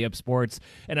by Belly Up Sports.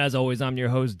 And as always, I'm your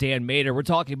host, Dan Mader. We're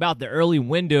talking about the early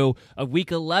window of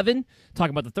Week 11,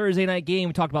 talking about the Thursday night game.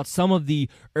 We talked about some of the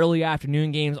early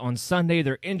afternoon games on Sunday,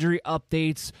 their injury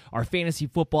updates, our fantasy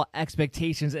football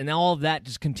expectations, and all of that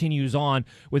just continues on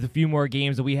with a few more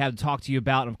games that we have to talk to you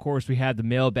about. And of course, we have the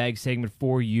mailbag segment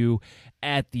for you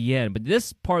at the end. But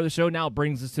this part of the show now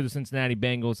brings us to the Cincinnati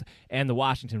Bengals and the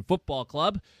Washington Football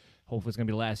Club. Hopefully it's going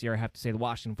to be the last year I have to say the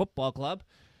Washington Football Club.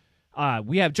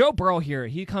 We have Joe Burrow here.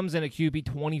 He comes in at QB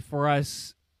 20 for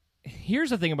us. Here's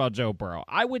the thing about Joe Burrow.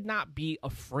 I would not be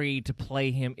afraid to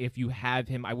play him if you have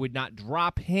him. I would not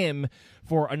drop him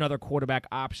for another quarterback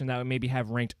option that would maybe have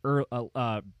ranked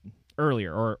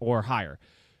earlier or higher.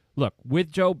 Look,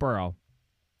 with Joe Burrow,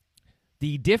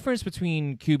 the difference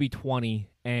between QB 20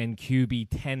 and QB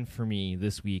 10 for me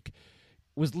this week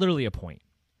was literally a point.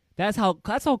 That's how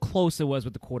close it was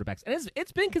with the quarterbacks. And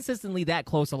it's been consistently that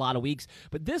close a lot of weeks,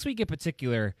 but this week in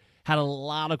particular had a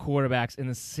lot of quarterbacks in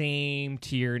the same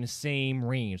tier, in the same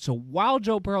range. So while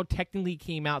Joe Burrow technically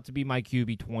came out to be my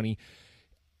QB 20,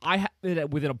 I had it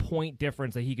within a point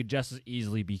difference that he could just as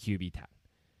easily be QB 10.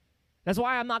 That's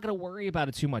why I'm not going to worry about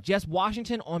it too much. Yes,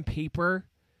 Washington on paper,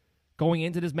 going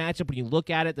into this matchup, when you look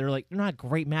at it, they're not a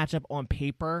great matchup on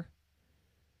paper.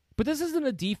 But this isn't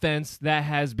a defense that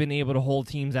has been able to hold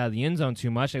teams out of the end zone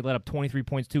too much. They let up 23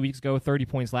 points 2 weeks ago, 30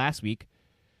 points last week.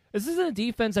 This isn't a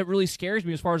defense that really scares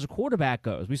me as far as the quarterback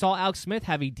goes. We saw Alex Smith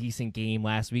have a decent game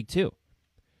last week too.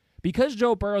 Because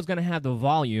Joe Burrow is going to have the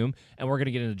volume, and we're going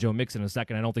to get into Joe Mixon in a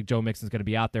second. I don't think Joe Mixon is going to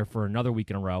be out there for another week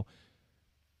in a row.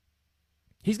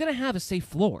 He's going to have a safe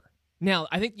floor. Now,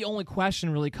 I think the only question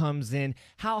really comes in,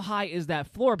 how high is that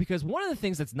floor? Because one of the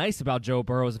things that's nice about Joe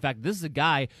Burrow is the fact that this is a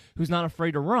guy who's not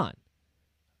afraid to run.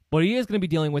 But he is going to be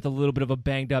dealing with a little bit of a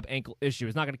banged-up ankle issue.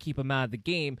 It's not going to keep him out of the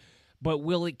game, but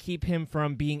will it keep him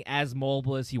from being as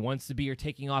mobile as he wants to be or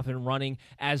taking off and running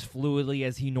as fluidly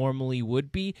as he normally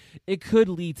would be? It could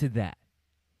lead to that.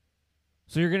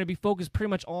 So you're going to be focused pretty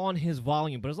much on his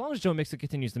volume. But as long as Joe Mixon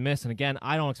continues to miss, and again,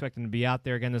 I don't expect him to be out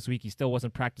there again this week. He still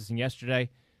wasn't practicing yesterday.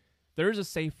 There is a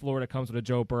safe floor that comes with a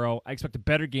Joe Burrow. I expect a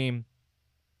better game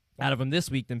out of him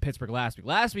this week than Pittsburgh last week.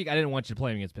 Last week, I didn't want you to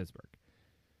play him against Pittsburgh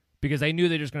because I knew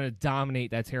they're just going to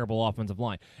dominate that terrible offensive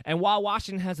line. And while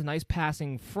Washington has a nice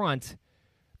passing front,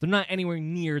 they're not anywhere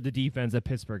near the defense that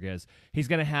Pittsburgh is. He's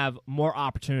going to have more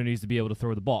opportunities to be able to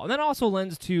throw the ball. And that also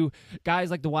lends to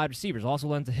guys like the wide receivers. Also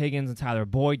lends to Higgins and Tyler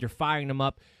Boyd. You're firing them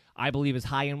up, I believe, as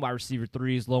high-end wide receiver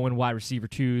 3s, low-end wide receiver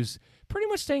 2s. Pretty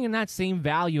much staying in that same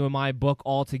value in my book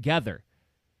altogether.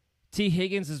 T.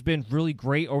 Higgins has been really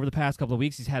great over the past couple of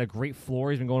weeks. He's had a great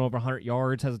floor. He's been going over 100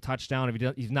 yards, has a touchdown.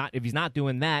 If he's not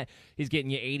doing that, he's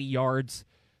getting you 80 yards.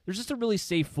 There's just a really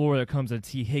safe floor that comes to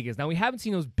T. Higgins. Now, we haven't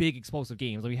seen those big explosive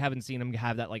games. We haven't seen him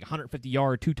have that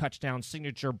 150-yard, 2-touchdown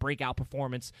signature breakout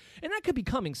performance, and that could be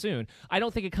coming soon. I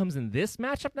don't think it comes in this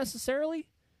matchup necessarily,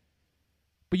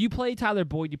 but you play Tyler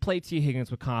Boyd, you play T.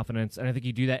 Higgins with confidence, and I think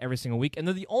you do that every single week. And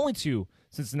they're the only two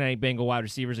Cincinnati Bengal wide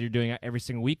receivers that you're doing that every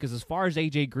single week, because as far as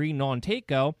A.J. Green and on take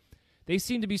go, they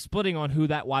seem to be splitting on who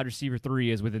that wide receiver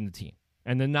 3 is within the team,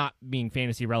 and they're not being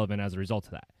fantasy relevant as a result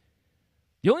of that.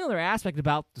 The only other aspect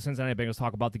about the Cincinnati Bengals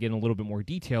talk about to get in a little bit more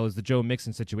detail is the Joe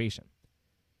Mixon situation.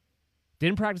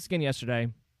 Didn't practice again yesterday.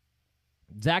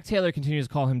 Zach Taylor continues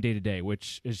to call him day-to-day,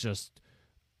 which is just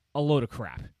a load of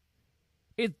crap.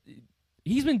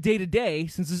 He's been day-to-day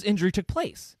since his injury took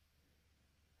place.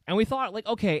 And we thought,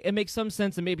 okay, it makes some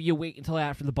sense that maybe you wait until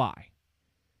after the bye.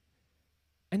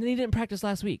 And then he didn't practice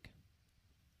last week.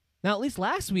 Now, at least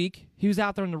last week, he was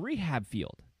out there in the rehab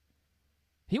field.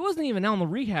 He wasn't even out on the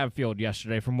rehab field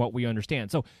yesterday from what we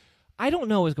understand. So I don't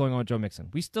know what's going on with Joe Mixon.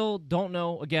 We still don't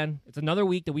know. Again, it's another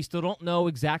week that we still don't know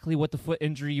exactly what the foot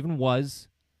injury even was.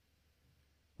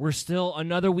 We're still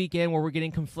another weekend where we're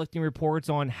getting conflicting reports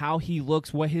on how he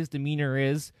looks, what his demeanor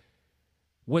is,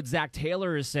 what Zach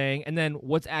Taylor is saying, and then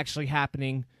what's actually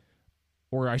happening,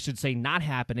 or I should say not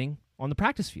happening, on the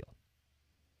practice field.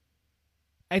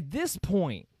 At this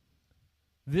point,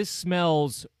 this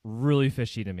smells really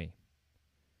fishy to me.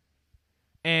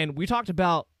 And we talked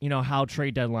about, how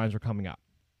trade deadlines are coming up.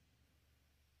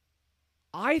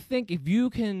 I think if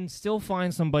you can still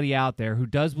find somebody out there who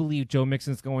does believe Joe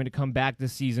Mixon's going to come back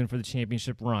this season for the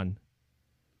championship run,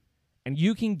 and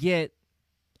you can get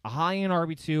a high-end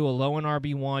RB2, a low-end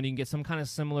RB1, you can get some kind of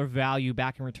similar value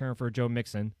back in return for Joe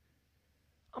Mixon,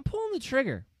 I'm pulling the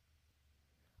trigger.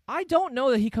 I don't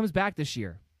know that he comes back this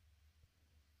year.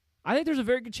 I think there's a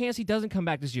very good chance he doesn't come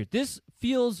back this year. This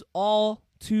feels all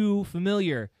too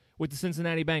familiar with the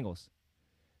Cincinnati Bengals.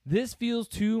 This feels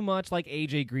too much like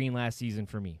A.J. Green last season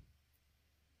for me.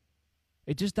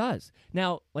 It just does.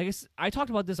 Now, like I talked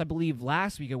about this, I believe,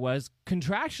 last week it was.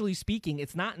 Contractually speaking,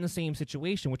 it's not in the same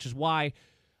situation, which is why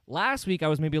last week I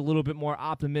was maybe a little bit more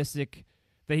optimistic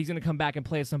that he's going to come back and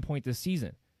play at some point this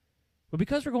season. But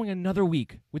because we're going another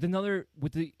week with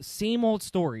the same old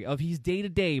story of he's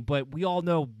day-to-day, but we all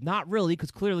know not really,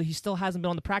 because clearly he still hasn't been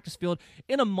on the practice field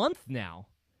in a month now.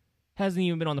 Hasn't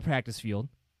even been on the practice field.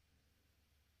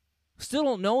 Still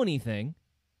don't know anything.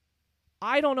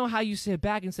 I don't know how you sit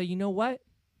back and say, you know what?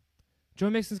 Joe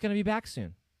Mixon's going to be back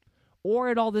soon. Or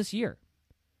at all this year.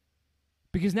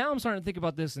 Because now I'm starting to think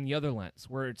about this in the other lens,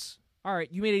 where it's, all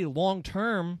right, you made a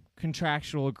long-term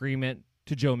contractual agreement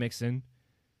to Joe Mixon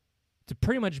to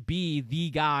pretty much be the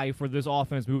guy for this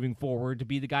offense moving forward, to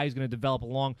be the guy who's going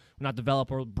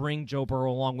to bring Joe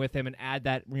Burrow along with him and add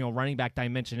that running back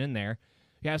dimension in there.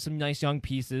 You have some nice young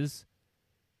pieces.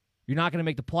 You're not going to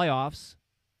make the playoffs.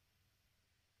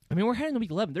 I mean, we're heading to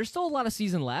week 11. There's still a lot of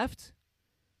season left.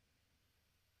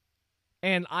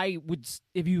 And I would,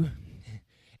 if you've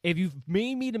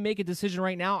made me to make a decision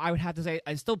right now, I would have to say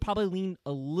I still probably lean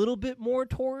a little bit more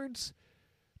towards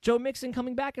Joe Mixon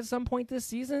coming back at some point this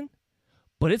season.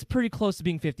 But it's pretty close to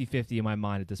being 50-50 in my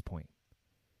mind at this point.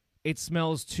 It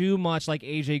smells too much like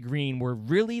A.J. Green, where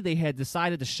really they had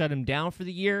decided to shut him down for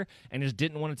the year and just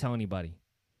didn't want to tell anybody.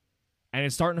 And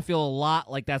it's starting to feel a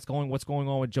lot like what's going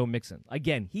on with Joe Mixon.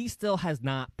 Again, he still has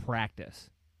not practiced,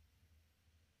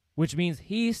 which means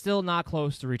he's still not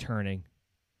close to returning.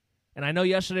 And I know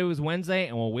yesterday was Wednesday,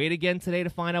 and we'll wait again today to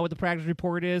find out what the practice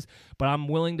report is, but I'm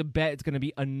willing to bet it's going to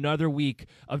be another week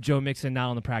of Joe Mixon not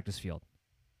on the practice field.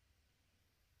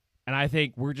 And I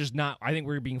think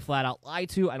we're being flat out lied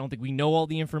to. I don't think we know all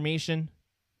the information.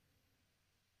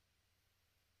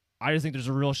 I just think there's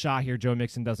a real shot here Joe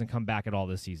Mixon doesn't come back at all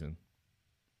this season.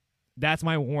 That's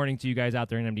my warning to you guys out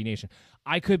there in MD Nation.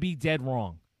 I could be dead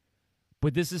wrong,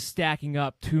 but this is stacking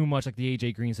up too much like the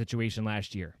A.J. Green situation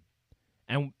last year.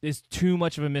 And it's too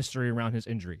much of a mystery around his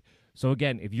injury. So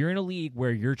again, if you're in a league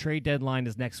where your trade deadline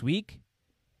is next week,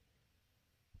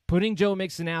 putting Joe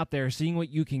Mixon out there, seeing what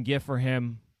you can get for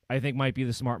him, I think might be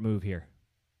the smart move here.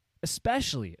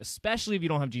 Especially if you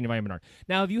don't have Giovanni Bernard.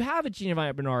 Now, if you have a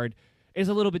Giovanni Bernard, it's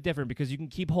a little bit different because you can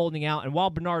keep holding out. And while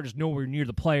Bernard is nowhere near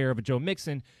the player of a Joe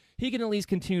Mixon, he can at least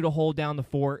continue to hold down the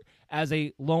fort as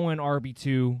a low-end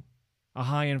RB2, a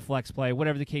high-end flex play,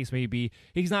 whatever the case may be.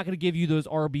 He's not going to give you those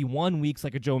RB1 weeks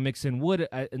like a Joe Mixon would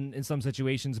in some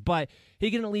situations, but he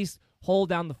can at least hold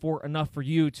down the fort enough for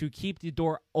you to keep the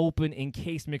door open in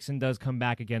case Mixon does come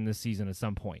back again this season at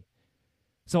some point.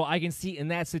 So I can see in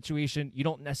that situation, you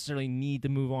don't necessarily need to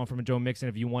move on from a Joe Mixon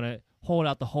if you want to hold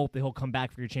out the hope that he'll come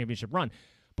back for your championship run.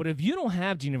 But if you don't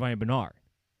have Giovanni Bernard,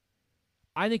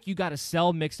 I think you got to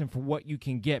sell Mixon for what you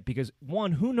can get because,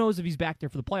 one, who knows if he's back there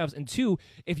for the playoffs? And two,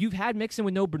 if you've had Mixon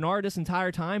with no Bernard this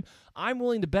entire time, I'm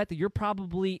willing to bet that you're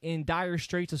probably in dire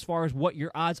straits as far as what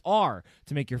your odds are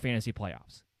to make your fantasy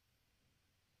playoffs.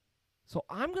 So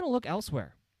I'm going to look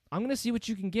elsewhere. I'm going to see what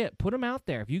you can get. Put them out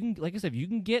there. If you can, like I said, if you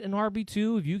can get an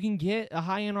RB2, if you can get a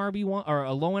high-end RB1 or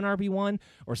a low-end RB1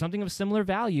 or something of similar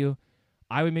value,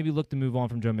 I would maybe look to move on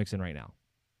from Joe Mixon right now.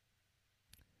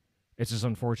 It's just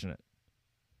unfortunate.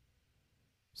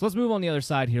 So let's move on the other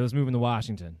side here. Let's move into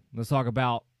Washington. Let's talk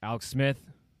about Alex Smith.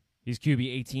 He's QB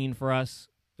 18 for us.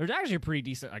 There's actually a pretty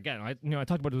decent, again, I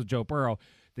talked about it with Joe Burrow.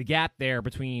 The gap there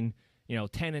between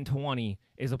 10 and 20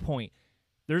 is a point.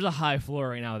 There's a high floor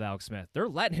right now with Alex Smith. They're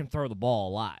letting him throw the ball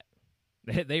a lot.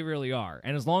 They really are.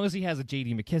 And as long as he has a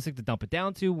J.D. McKissic to dump it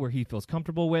down to where he feels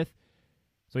comfortable with,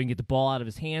 so he can get the ball out of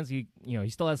his hands, he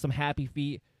still has some happy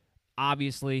feet.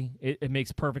 Obviously, it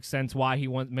makes perfect sense why he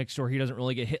wants to make sure he doesn't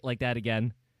really get hit like that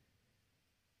again.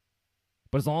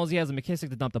 But as long as he has a McKissic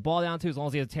to dump the ball down to, as long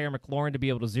as he has Terry McLaurin to be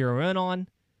able to zero in on,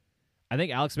 I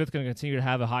think Alex Smith's going to continue to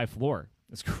have a high floor.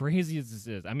 As crazy as this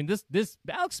is. I mean, this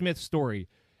Alex Smith story,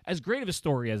 as great of a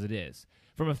story as it is,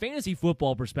 from a fantasy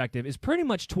football perspective, is pretty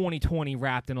much 2020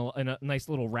 wrapped in a nice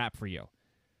little wrap for you.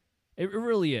 It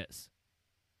really is.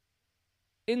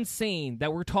 Insane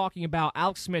that we're talking about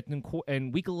Alex Smith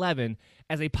in Week 11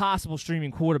 as a possible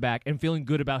streaming quarterback and feeling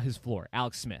good about his floor,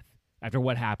 Alex Smith, after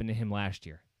what happened to him last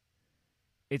year.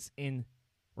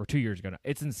 Or 2 years ago now.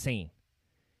 It's insane.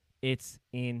 It's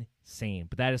insane.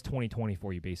 But that is 2020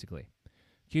 for you, basically.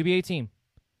 QB 18.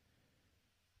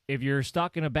 If you're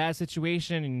stuck in a bad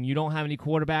situation and you don't have any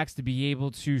quarterbacks to be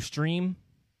able to stream,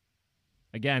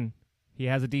 again, he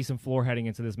has a decent floor heading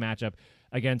into this matchup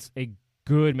against a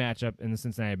good matchup in the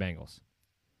Cincinnati Bengals.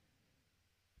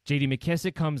 J.D.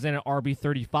 McKissic comes in at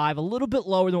RB35, a little bit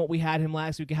lower than what we had him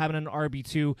last week, having an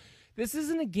RB2. This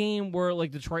isn't a game where,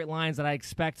 like Detroit Lions, that I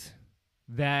expect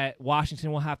that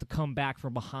Washington will have to come back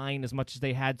from behind as much as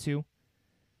they had to.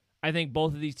 I think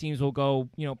both of these teams will go,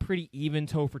 pretty even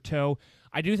toe for toe.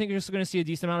 I do think you're just going to see a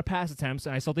decent amount of pass attempts,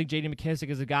 and I still think J.D. McKissic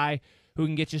is a guy who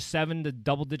can get you 7 to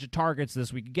double-digit targets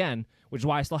this week again, which is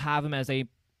why I still have him as a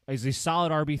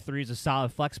solid RB3, as a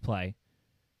solid flex play.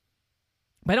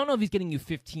 But I don't know if he's getting you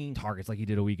 15 targets like he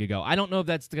did a week ago. I don't know if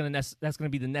that's going to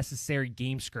be the necessary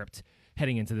game script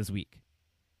heading into this week.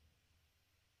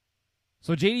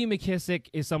 So J.D. McKissic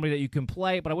is somebody that you can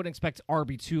play, but I wouldn't expect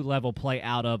RB2 level play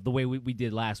out of the way we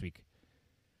did last week.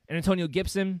 And Antonio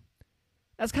Gibson,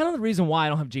 that's kind of the reason why I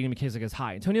don't have J.D. McKissic as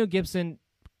high. Antonio Gibson,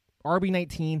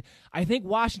 RB19. I think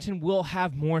Washington will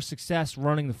have more success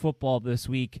running the football this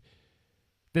week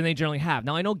than they generally have.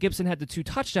 Now, I know Gibson had the 2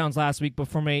 touchdowns last week, but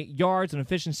from a yards and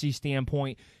efficiency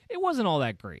standpoint, it wasn't all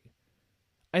that great.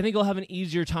 I think he'll have an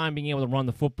easier time being able to run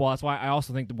the football. That's why I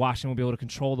also think that Washington will be able to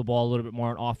control the ball a little bit more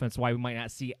on offense, why we might not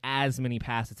see as many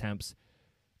pass attempts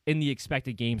in the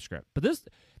expected game script. But this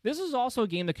is also a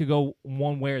game that could go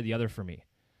one way or the other for me.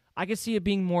 I could see it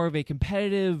being more of a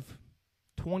competitive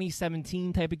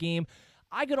 2017 type of game.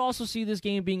 I could also see this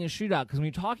game being a shootout, because when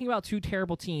you're talking about 2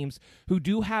 terrible teams who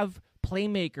do have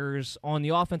playmakers on the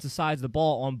offensive sides of the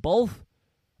ball on both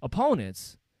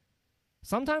opponents,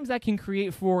 sometimes that can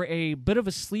create for a bit of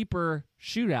a sleeper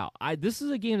shootout. This is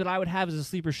a game that I would have as a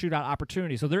sleeper shootout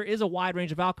opportunity. So there is a wide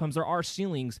range of outcomes. There are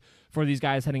ceilings for these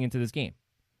guys heading into this game.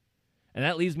 And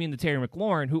that leads me into Terry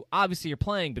McLaurin, who obviously you're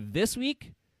playing, but this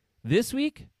week,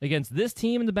 against this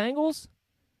team and the Bengals,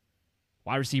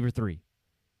 wide receiver 3.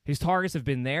 His targets have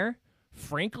been there.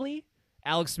 Frankly,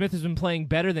 Alex Smith has been playing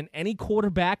better than any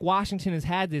quarterback Washington has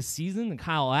had this season, than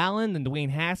Kyle Allen, than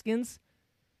Dwayne Haskins.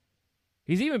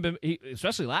 He's even been,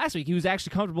 especially last week, he was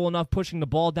actually comfortable enough pushing the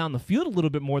ball down the field a little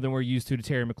bit more than we're used to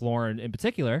Terry McLaurin in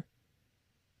particular.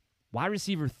 Wide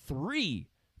receiver 3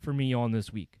 for me on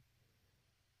this week.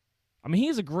 I mean, he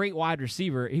is a great wide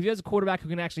receiver. If he has a quarterback who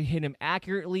can actually hit him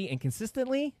accurately and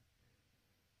consistently,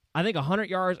 I think 100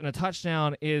 yards and a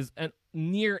touchdown is a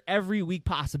near every week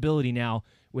possibility now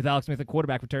with Alex Smith at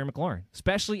quarterback for Terry McLaurin,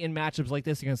 especially in matchups like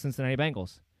this against Cincinnati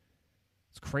Bengals.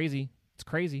 It's crazy.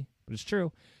 But it's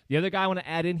true. The other guy I want to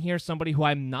add in here, somebody who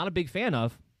I'm not a big fan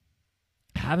of,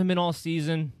 haven't been all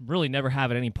season, really never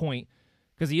have at any point,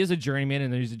 because he is a journeyman,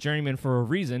 and he's a journeyman for a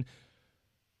reason.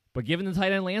 But given the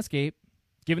tight end landscape,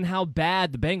 given how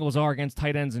bad the Bengals are against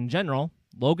tight ends in general,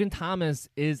 Logan Thomas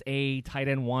is a tight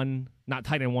end 1, not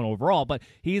tight end 1 overall, but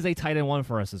he is a tight end 1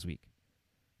 for us this week.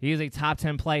 He is a top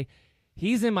 10 play.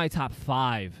 He's in my top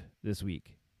 5 this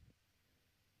week.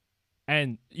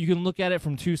 And you can look at it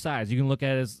from 2 sides. You can look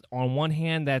at it as, on one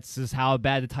hand, that's just how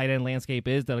bad the tight end landscape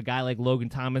is, that a guy like Logan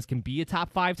Thomas can be a top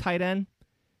 5 tight end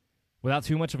without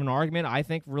too much of an argument, I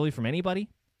think, really from anybody.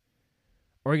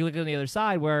 Or you can look at the other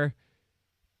side where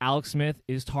Alex Smith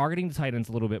is targeting the tight ends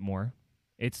a little bit more.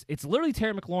 It's literally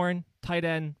Terry McLaurin, tight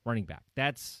end, running back.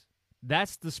 That's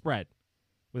the spread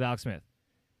with Alex Smith.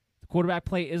 The quarterback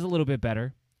play is a little bit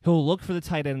better. He'll look for the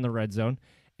tight end in the red zone,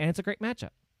 and it's a great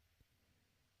matchup.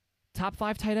 Top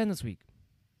 5 tight end this week.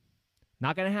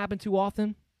 Not going to happen too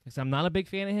often, because I'm not a big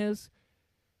fan of his.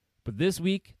 But this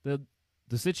week, the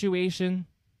situation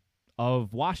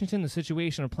of Washington, the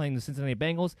situation of playing the Cincinnati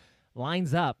Bengals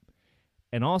lines up.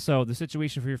 And also the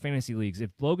situation for your fantasy leagues. If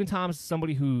Logan Thomas is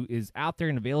somebody who is out there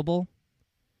and available,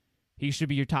 he should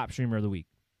be your top streamer of the week,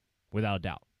 without a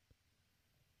doubt.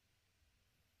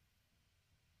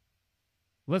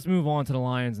 Let's move on to the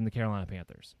Lions and the Carolina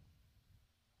Panthers.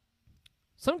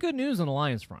 Some good news on the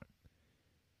Lions front.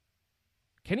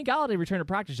 Kenny Golladay returned to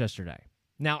practice yesterday.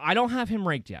 Now, I don't have him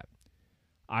ranked yet.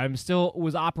 I still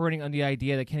was operating on the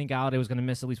idea that Kenny Golladay was going to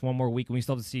miss at least one more week, and we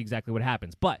still have to see exactly what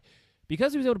happens. But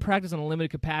because he was able to practice on a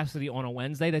limited capacity on a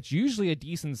Wednesday, that's usually a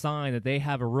decent sign that they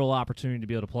have a real opportunity to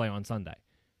be able to play on Sunday.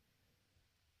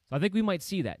 So I think we might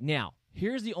see that. Now,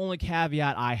 here's the only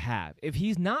caveat I have. If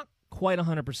he's not quite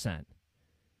 100%,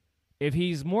 if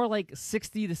he's more like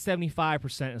 60 to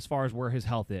 75% as far as where his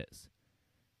health is,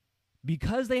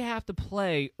 because they have to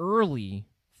play early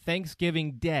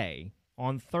Thanksgiving Day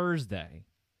on Thursday,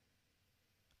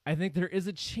 I think there is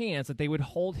a chance that they would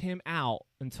hold him out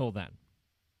until then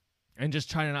and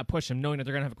just try to not push him, knowing that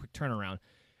they're going to have a quick turnaround,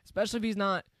 especially if he's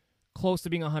not close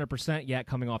to being 100% yet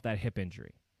coming off that hip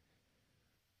injury.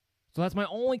 So that's my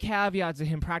only caveat to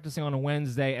him practicing on a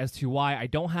Wednesday as to why I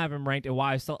don't have him ranked and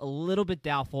why I'm still a little bit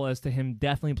doubtful as to him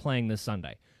definitely playing this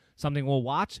Sunday. Something we'll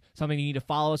watch, something you need to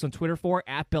follow us on Twitter for,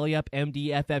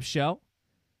 @BellyUpMDFF Show.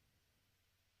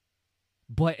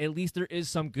 but at least there is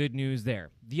some good news there.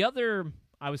 The other,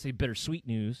 I would say, bittersweet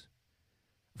news,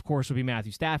 of course, would be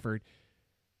Matthew Stafford.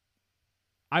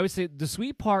 I would say the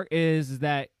sweet part is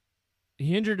that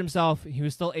he injured himself. He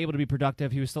was still able to be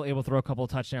productive. He was still able to throw a couple of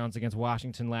touchdowns against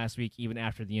Washington last week, even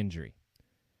after the injury.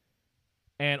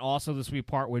 And also the sweet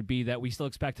part would be that we still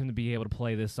expect him to be able to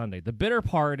play this Sunday. The bitter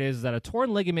part is that a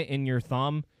torn ligament in your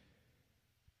thumb,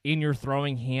 in your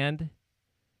throwing hand,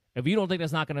 if you don't think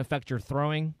that's not going to affect your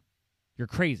throwing, you're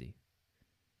crazy.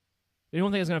 If you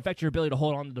don't think it's going to affect your ability to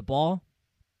hold on to the ball,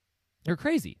 you're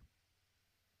crazy.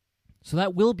 So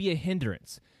that will be a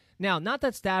hindrance. Now, not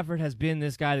that Stafford has been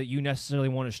this guy that you necessarily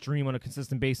want to stream on a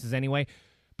consistent basis anyway,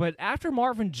 but after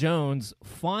Marvin Jones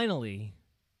finally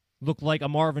looked like a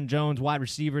Marvin Jones wide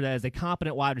receiver that is a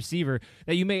competent wide receiver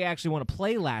that you may actually want to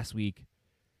play last week,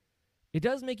 it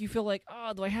does make you feel like,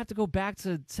 oh, do I have to go back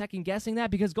to second-guessing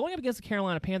that? Because going up against the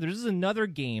Carolina Panthers, this is another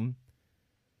game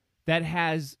that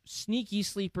has sneaky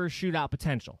sleeper shootout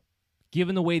potential,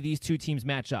 given the way these two teams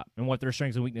match up and what their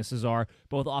strengths and weaknesses are,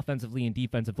 both offensively and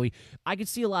defensively. I could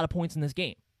see a lot of points in this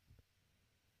game.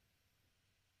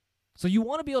 So you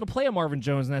want to be able to play a Marvin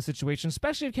Jones in that situation,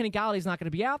 especially if Kenny Galladay's not going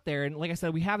to be out there. And like I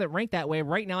said, we have it ranked that way.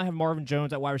 Right now I have Marvin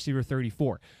Jones at wide receiver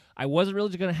 34. I wasn't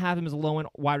really going to have him as a low-end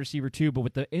wide receiver 2, but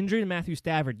with the injury to Matthew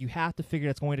Stafford, you have to figure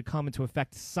that's going to come into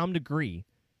effect to some degree,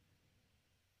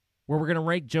 where we're going to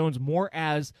rank Jones more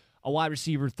as a wide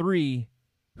receiver 3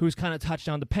 who's kind of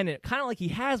touchdown dependent, kind of like he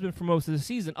has been for most of the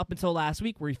season up until last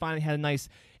week, where he finally had a nice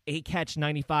 8-catch,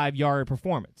 95-yard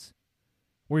performance,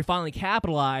 where he finally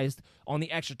capitalized on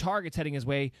the extra targets heading his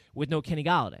way with no Kenny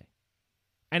Galladay.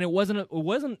 And it wasn't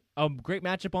a great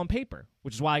matchup on paper,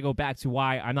 which is why I go back to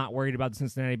why I'm not worried about the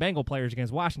Cincinnati Bengal players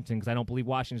against Washington, because I don't believe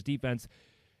Washington's defense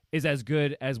is as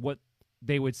good as what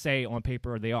they would say on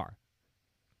paper they are.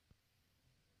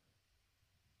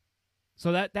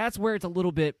 So that's where it's a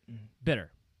little bit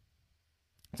bitter.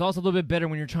 It's also a little bit bitter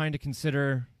when you're trying to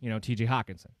consider, T.J.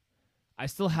 Hockenson. I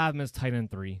still have him as tight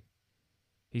end 3.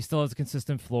 He still has a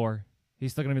consistent floor.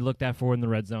 He's still going to be looked at for in the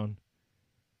red zone.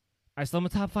 I still am a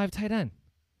top 5 tight end.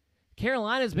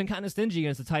 Carolina's been kind of stingy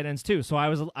against the tight ends too. So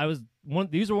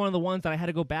these were one of the ones that I had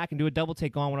to go back and do a double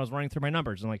take on when I was running through my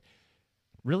numbers. I'm like,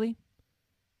 really?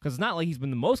 Because it's not like he's been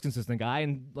the most consistent guy.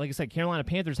 And like I said, Carolina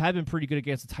Panthers have been pretty good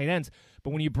against the tight ends.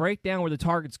 But when you break down where the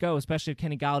targets go, especially if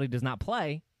Kenny Galladay does not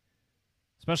play,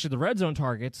 especially the red zone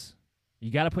targets, you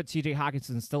got to put T.J.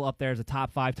 Hockenson still up there as a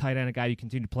top 5 tight end, a guy you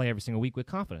continue to play every single week with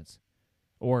confidence,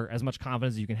 or as much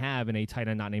confidence as you can have in a tight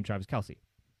end not named Travis Kelce,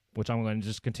 which I'm going to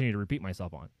just continue to repeat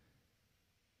myself on.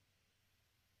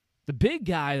 The big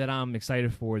guy that I'm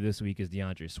excited for this week is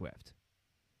DeAndre Swift.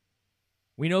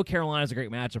 We know Carolina's a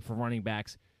great matchup for running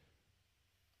backs.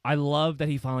 I love that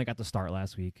he finally got the start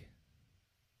last week.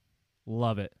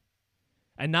 Love it.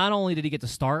 And not only did he get the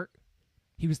start,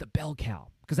 he was the bell cow.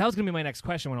 Because that was going to be my next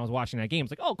question when I was watching that game.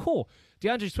 It's like, oh, cool.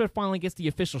 DeAndre Swift finally gets the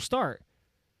official start.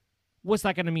 What's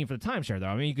that going to mean for the timeshare, though?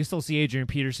 I mean, you can still see Adrian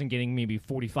Peterson getting maybe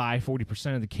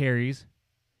 40% of the carries.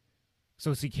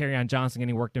 So see Kerryon Johnson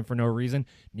getting worked in for no reason.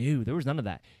 No, there was none of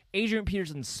that. Adrian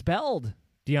Peterson spelled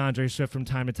DeAndre Swift from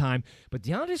time to time, but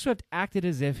DeAndre Swift acted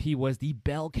as if he was the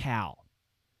bell cow.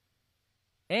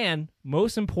 And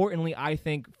most importantly, I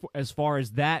think, as far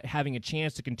as that having a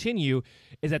chance to continue,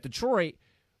 is that Detroit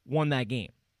won that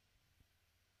game.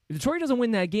 If Detroit doesn't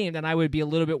win that game, then I would be a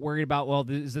little bit worried about, well,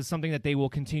 is this something that they will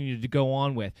continue to go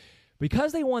on with?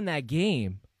 Because they won that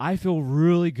game, I feel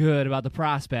really good about the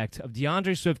prospect of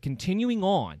DeAndre Swift continuing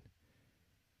on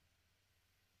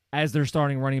as their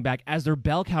starting running back, as their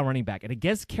bell cow running back. And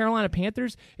against Carolina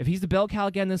Panthers, if he's the bell cow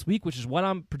again this week, which is what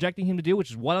I'm projecting him to do,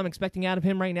 which is what I'm expecting out of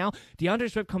him right now,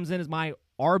 DeAndre Swift comes in as my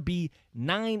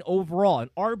RB9 overall, an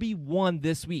RB1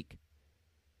 this week.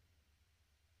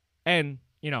 And,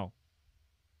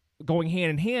 going hand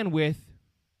in hand with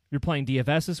you're playing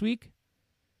DFS this week,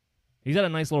 he's at a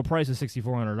nice little price of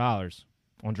 $6,400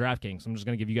 on DraftKings. I'm just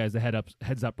going to give you guys the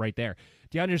heads up right there.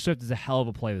 DeAndre Swift is a hell of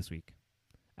a play this week.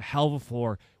 A hell of a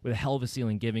floor with a hell of a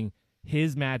ceiling, giving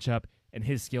his matchup and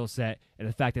his skill set and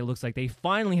the fact that it looks like they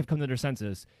finally have come to their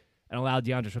senses and allowed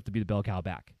DeAndre Swift to be the bell cow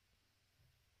back.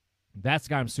 That's the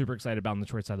guy I'm super excited about on the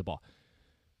Detroit side of the ball.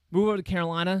 Move over to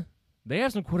Carolina. They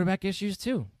have some quarterback issues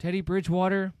too. Teddy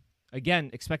Bridgewater, again,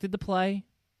 expected to play.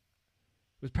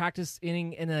 Was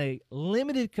practicing in a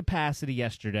limited capacity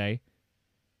yesterday,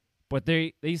 but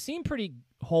they seem pretty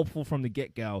hopeful from the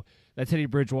get-go that Teddy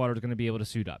Bridgewater is going to be able to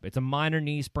suit up. It's a minor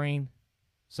knee sprain,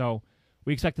 so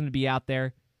we expect him to be out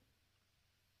there.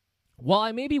 While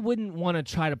I maybe wouldn't want to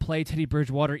try to play Teddy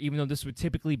Bridgewater, even though this would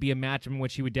typically be a match in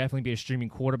which he would definitely be a streaming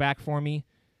quarterback for me,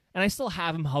 and I still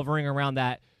have him hovering around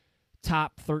that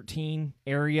top 13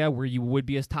 area where you would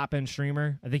be his top-end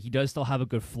streamer. I think he does still have a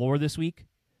good floor this week.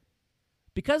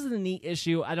 Because of the knee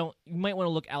issue, you might want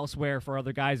to look elsewhere for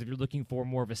other guys if you're looking for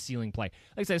more of a ceiling play.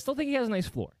 Like I said, I still think he has a nice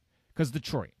floor because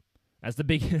Detroit. That's the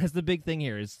big thing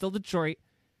here. It's still Detroit.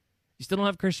 You still don't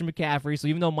have Christian McCaffrey, so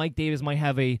even though Mike Davis might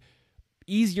have a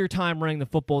easier time running the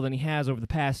football than he has over the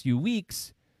past few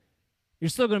weeks, you're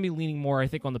still going to be leaning more, I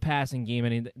think, on the passing game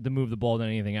and to move the ball than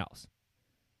anything else.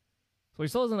 So he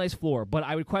still has a nice floor, but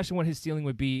I would question what his ceiling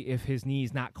would be if his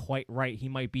knee's not quite right. He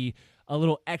might be a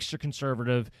little extra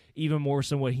conservative, even more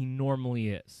so than what he normally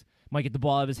is. Might get the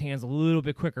ball out of his hands a little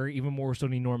bit quicker, even more so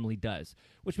than he normally does,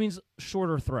 which means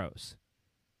shorter throws.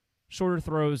 Shorter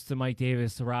throws to Mike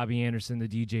Davis, to Robbie Anderson, to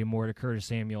DJ Moore, to Curtis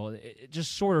Samuel.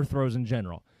 Just shorter throws in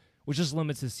general, which just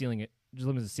limits his ceiling. Just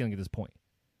limits his ceiling at this point.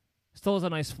 Still has a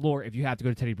nice floor. If you have to go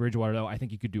to Teddy Bridgewater, though, I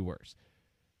think you could do worse.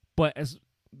 But as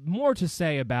more to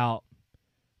say about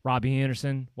Robbie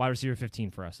Anderson, wide receiver 15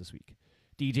 for us this week.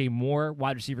 DJ Moore,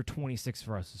 wide receiver 26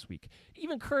 for us this week.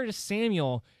 Even Curtis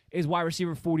Samuel is wide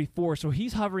receiver 44, so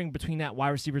he's hovering between that wide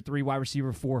receiver 3, wide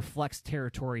receiver 4 flex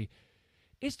territory.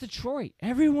 It's Detroit.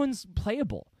 Everyone's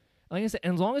playable. Like I said,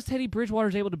 and as long as Teddy Bridgewater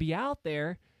is able to be out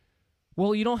there,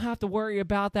 well, you don't have to worry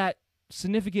about that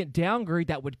significant downgrade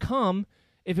that would come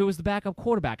if it was the backup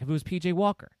quarterback, if it was P.J.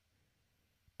 Walker.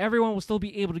 Everyone will still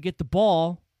be able to get the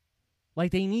ball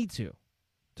like they need to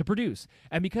produce.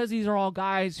 And because these are all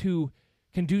guys who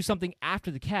can do something after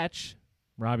the catch,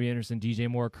 Robbie Anderson, DJ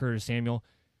Moore, Curtis Samuel,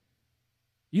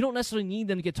 you don't necessarily need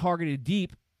them to get targeted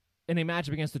deep in a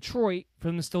matchup against Detroit for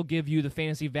them to still give you the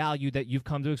fantasy value that you've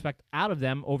come to expect out of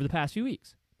them over the past few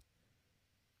weeks.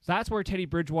 So that's where Teddy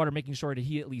Bridgewater making sure that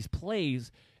he at least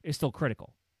plays is still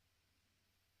critical.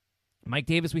 Mike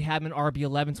Davis, we have him in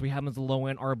RB11, so we have him as the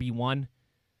low-end RB1.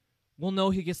 We'll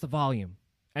know he gets the volume.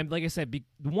 And like I said, the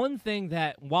one thing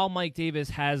that while Mike Davis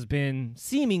has been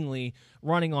seemingly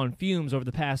running on fumes over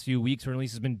the past few weeks, or at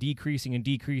least has been decreasing and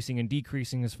decreasing and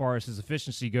decreasing as far as his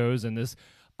efficiency goes, and this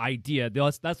idea,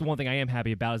 that's the one thing I am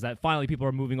happy about, is that finally people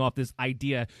are moving off this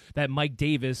idea that Mike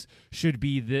Davis should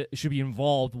be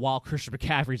involved while Christian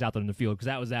McCaffrey's out there in the field, because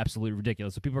that was absolutely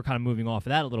ridiculous. So people are kind of moving off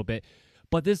of that a little bit.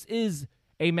 But this is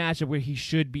a matchup where he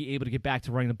should be able to get back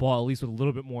to running the ball, at least with a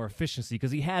little bit more efficiency,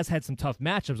 because he has had some tough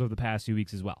matchups over the past few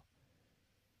weeks as well.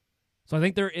 So I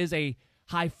think there is a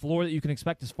high floor that you can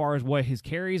expect as far as what his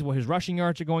carries, what his rushing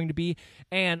yards are going to be,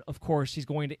 and, of course, he's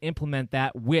going to implement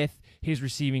that with his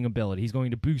receiving ability. He's going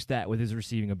to boost that with his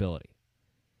receiving ability.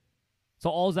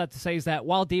 So all that to say is that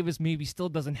while Davis maybe still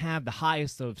doesn't have the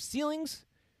highest of ceilings,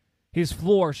 his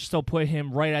floor should still put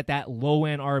him right at that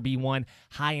low-end RB1,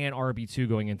 high-end RB2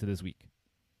 going into this week.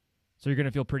 So you're going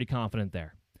to feel pretty confident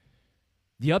there.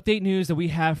 The update news that we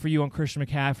have for you on Christian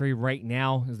McCaffrey right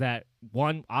now is that,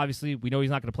 one, obviously, we know he's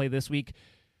not going to play this week.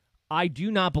 I do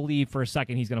not believe for a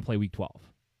second he's going to play week 12.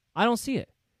 I don't see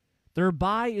it. Their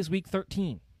bye is week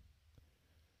 13.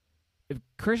 If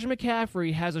Christian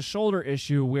McCaffrey has a shoulder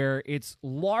issue where it's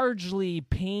largely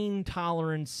pain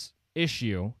tolerance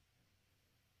issue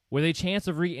with a chance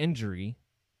of re-injury,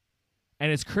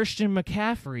 and it's Christian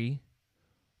McCaffrey,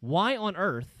 why on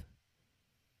earth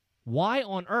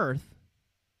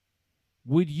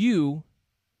would you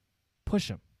push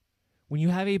him when you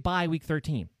have a bye week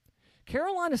 13?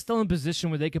 Carolina's still in a position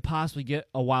where they could possibly get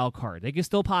a wild card. They could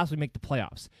still possibly make the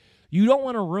playoffs. You don't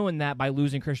want to ruin that by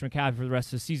losing Christian McCaffrey for the rest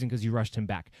of the season because you rushed him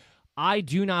back. I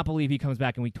do not believe he comes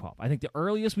back in week 12. I think the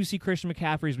earliest we see Christian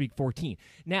McCaffrey is week 14.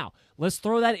 Now, let's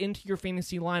throw that into your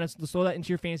fantasy lineups. Let's throw that into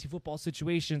your fantasy football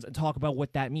situations and talk about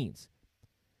what that means.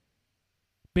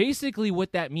 Basically,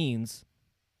 what that means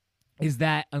is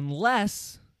that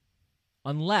unless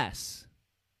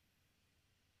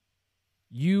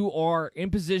you are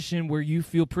in position where you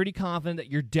feel pretty confident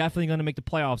that you're definitely going to make the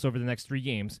playoffs over the next 3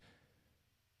 games,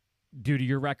 due to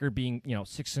your record being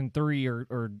 6-3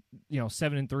 or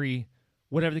 7-3,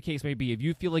 whatever the case may be, if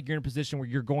you feel like you're in a position where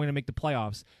you're going to make the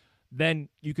playoffs, then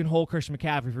you can hold Christian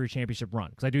McCaffrey for your championship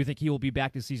run, because I do think he will be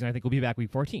back this season. I think he'll be back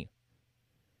week 14.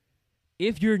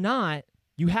 If you're not,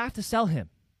 you have to sell him,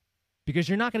 because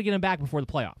you're not going to get him back before the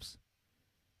playoffs.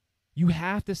 You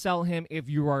have to sell him if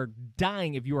you are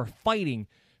dying, if you are fighting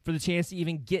for the chance to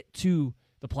even get to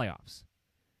the playoffs.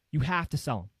 You have to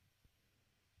sell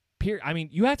him.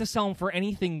 You have to sell him for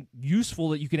anything useful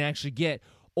that you can actually get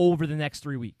over the next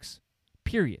 3 weeks.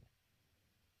 Period.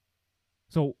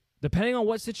 So, depending on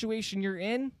what situation you're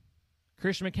in,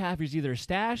 Christian McCaffrey's either a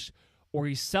stash or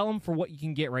you sell him for what you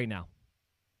can get right now.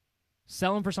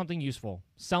 Sell him for something useful.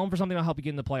 Sell him for something that'll help you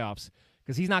get in the playoffs,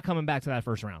 because he's not coming back to that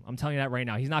first round. I'm telling you that right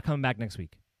now. He's not coming back next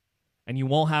week. And you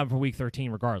won't have him for week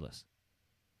 13 regardless.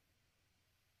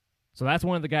 So that's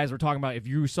one of the guys we're talking about. If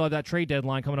you saw that trade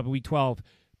deadline coming up in Week 12,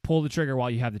 pull the trigger while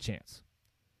you have the chance.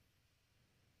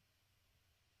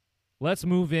 Let's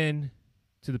move in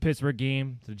to the Pittsburgh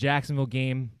game, to the Jacksonville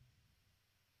game.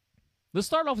 Let's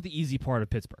start off with the easy part of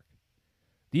Pittsburgh.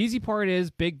 The easy part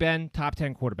is Big Ben, top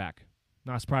 10 quarterback.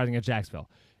 Not surprising at Jacksonville.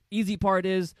 Easy part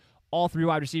is all three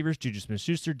wide receivers, Juju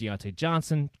Smith-Schuster, Deontay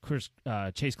Johnson,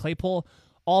 Chase Claypool,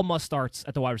 all must-starts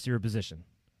at the wide receiver position.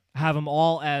 I have them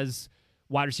all as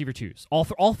wide receiver twos.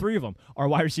 All three of them are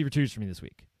wide receiver twos for me this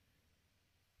week.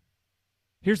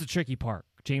 Here's the tricky part,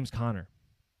 James Conner.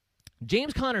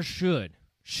 James Conner should,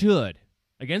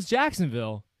 against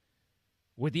Jacksonville,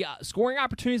 with the scoring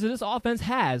opportunities that this offense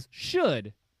has,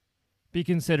 should be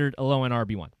considered a low-end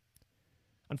RB1.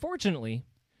 Unfortunately,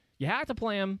 you have to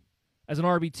play him as an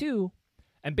RB2,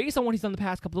 and based on what he's done the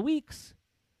past couple of weeks,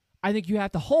 I think you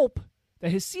have to hope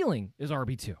that his ceiling is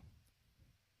RB2.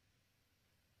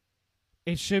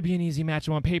 It should be an easy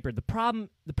matchup on paper. The problem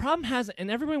has, and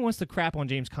everyone wants to crap on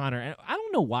James Conner, and I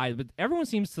don't know why, but everyone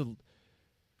seems to.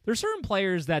 There are certain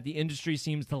players that the industry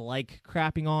seems to like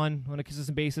crapping on a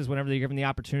consistent basis whenever they're given the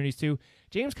opportunities to.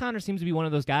 James Conner seems to be one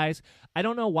of those guys. I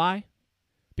don't know why,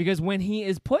 because when he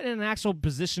is put in an actual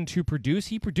position to produce,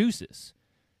 he produces.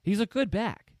 He's a good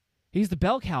back. He's the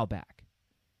bell cow back.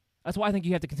 That's why I think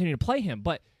you have to continue to play him.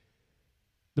 But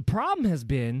the problem has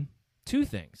been two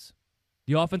things.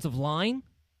 The offensive line,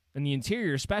 and the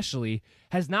interior especially,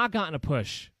 has not gotten a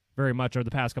push very much over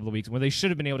the past couple of weeks when they should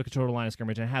have been able to control the line of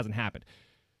scrimmage, and it hasn't happened.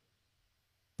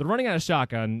 They're running out of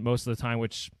shotgun most of the time,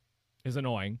 which is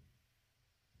annoying,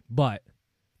 but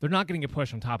they're not getting a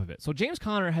push on top of it. So James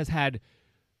Conner has had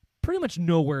pretty much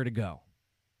nowhere to go.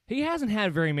 He hasn't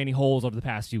had very many holes over the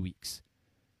past few weeks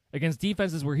against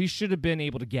defenses where he should have been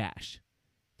able to gash.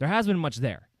 There hasn't been much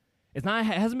there. It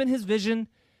hasn't been his vision.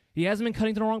 He hasn't been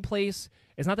cutting to the wrong place.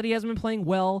 It's not that he hasn't been playing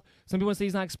well. Some people say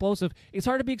he's not explosive. It's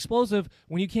hard to be explosive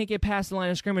when you can't get past the line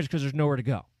of scrimmage because there's nowhere to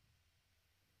go.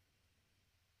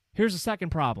 Here's the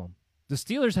second problem. The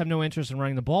Steelers have no interest in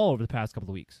running the ball over the past couple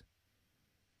of weeks.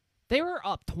 They were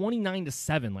up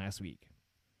 29-7 last week,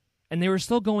 and they were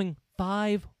still going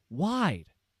 5 wide.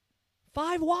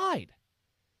 5 wide.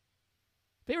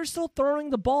 They were still throwing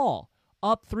the ball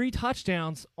up 3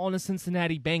 touchdowns on the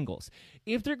Cincinnati Bengals.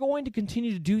 If they're going to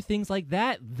continue to do things like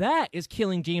that, that is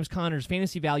killing James Conner's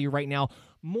fantasy value right now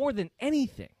more than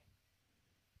anything,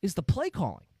 is the play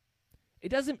calling.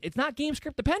 It's not game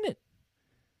script dependent.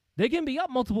 They can be up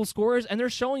multiple scores, and they're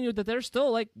showing you that they're still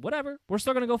like, whatever, we're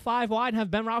still going to go 5 wide and have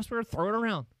Ben Roethlisberger throw it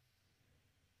around.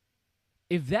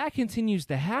 If that continues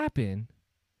to happen,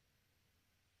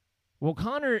 well,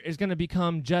 Conner is going to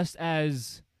become just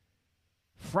as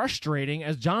frustrating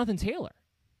as Jonathan Taylor.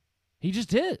 He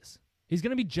just is. He's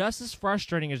going to be just as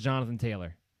frustrating as Jonathan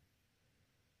Taylor.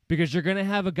 Because you're going to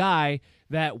have a guy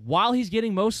that while he's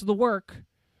getting most of the work,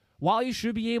 while you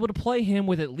should be able to play him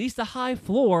with at least a high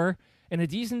floor and a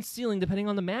decent ceiling depending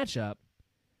on the matchup,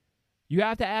 you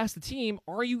have to ask the team,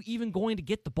 are you even going to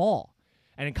get the ball?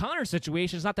 And in Conner's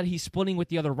situation, it's not that he's splitting with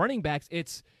the other running backs.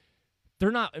 It's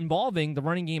they're not involving the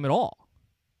running game at all.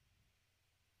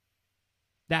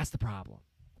 That's the problem.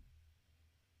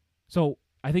 So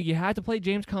I think you had to play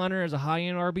James Conner as a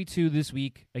high-end RB2 this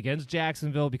week against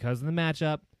Jacksonville because of the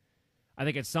matchup. I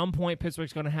think at some point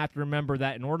Pittsburgh's going to have to remember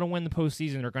that in order to win the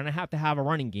postseason, they're going to have a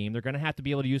running game. They're going to have to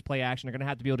be able to use play action. They're going to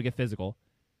have to be able to get physical.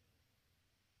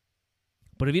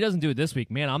 But if he doesn't do it this week,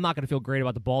 man, I'm not going to feel great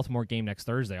about the Baltimore game next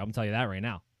Thursday. I'm going to tell you that right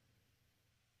now.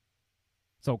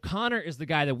 So Conner is the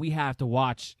guy that we have to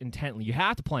watch intently. You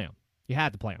have to play him.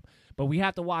 But we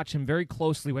have to watch him very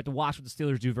closely. We have to watch what the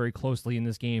Steelers do very closely in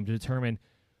this game to determine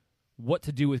what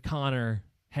to do with Conner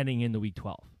heading into Week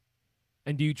 12.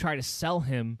 And do you try to sell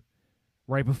him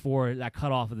right before that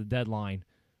cutoff of the deadline,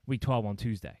 Week 12 on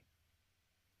Tuesday?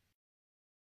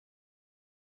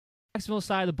 Jacksonville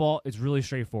side of the ball is really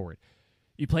straightforward.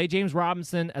 You play James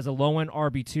Robinson as a low-end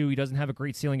RB2. He doesn't have a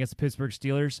great ceiling against the Pittsburgh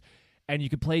Steelers. And you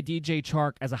could play DJ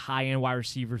Chark as a high-end wide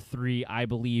receiver 3, I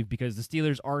believe, because the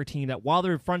Steelers are a team that while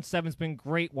their front seven's been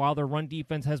great, while their run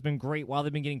defense has been great, while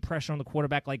they've been getting pressure on the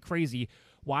quarterback like crazy,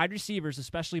 wide receivers,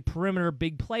 especially perimeter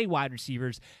big play wide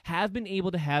receivers, have been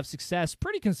able to have success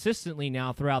pretty consistently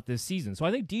now throughout this season. So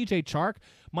I think DJ Chark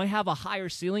might have a higher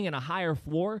ceiling and a higher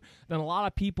floor than a lot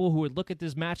of people who would look at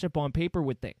this matchup on paper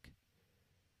would think.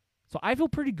 So I feel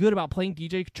pretty good about playing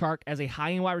DJ Chark as a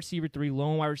high-end wide receiver 3,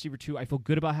 low-end wide receiver 2. I feel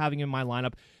good about having him in my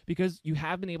lineup because you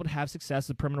have been able to have success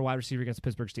as a perimeter wide receiver against the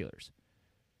Pittsburgh Steelers.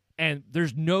 And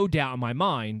there's no doubt in my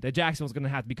mind that Jacksonville's going to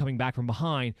have to be coming back from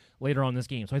behind later on in this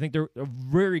game. So I think there's a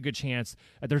very good chance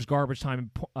that there's garbage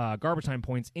time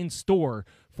points in store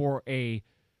for a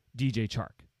DJ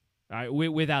Chark.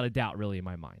 without a doubt, really, in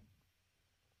my mind.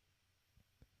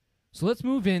 So let's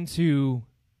move into,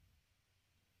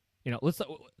 the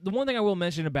one thing I will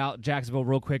mention about Jacksonville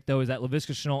real quick, though, is that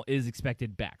Laviska Shenault is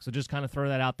expected back. So just kind of throw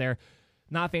that out there.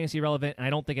 Not fantasy relevant, and I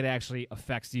don't think it actually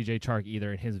affects DJ Chark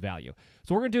either in his value.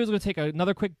 So what we're going to do is we're going to take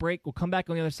another quick break. We'll come back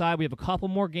on the other side. We have a couple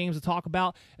more games to talk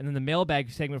about, and then the mailbag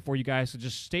segment for you guys. So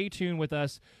just stay tuned with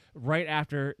us right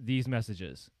after these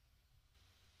messages.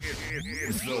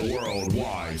 It's the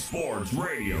Worldwide Sports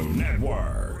Radio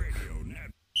Network.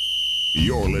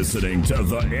 You're listening to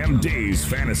the MD's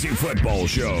Fantasy Football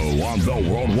Show on the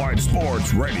Worldwide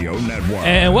Sports Radio Network.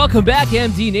 And welcome back,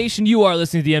 MD Nation. You are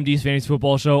listening to the MD's Fantasy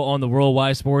Football Show on the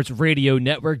Worldwide Sports Radio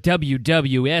Network,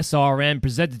 WWSRN,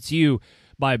 presented to you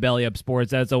by Belly Up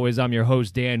Sports. As always, I'm your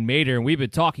host, Dan Mader, and we've been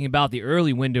talking about the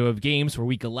early window of games for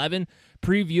Week 11,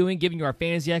 previewing, giving you our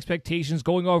fantasy expectations,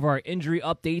 going over our injury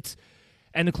updates.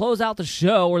 And to close out the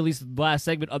show, or at least the last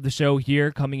segment of the show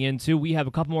here coming into, we have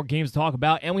a couple more games to talk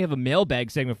about, and we have a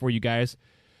mailbag segment for you guys.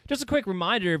 Just a quick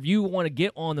reminder, if you want to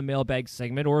get on the mailbag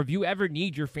segment, or if you ever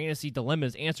need your fantasy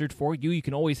dilemmas answered for you, you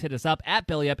can always hit us up at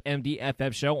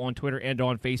BellyUpMDFF Show on Twitter and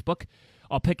on Facebook.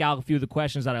 I'll pick out a few of the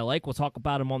questions that I like. We'll talk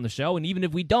about them on the show. And even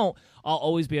if we don't, I'll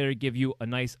always be able to give you a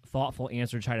nice, thoughtful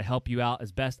answer to try to help you out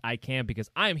as best I can, because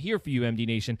I am here for you, MD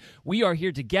Nation. We are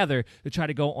here together to try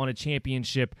to go on a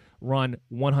championship run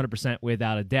 100%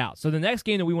 without a doubt. So the next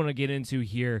game that we want to get into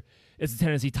here is the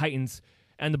Tennessee Titans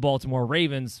and the Baltimore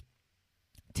Ravens.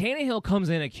 Tannehill comes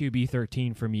in at QB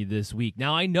 13 for me this week.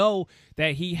 Now, I know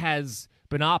that he has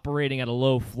been operating at a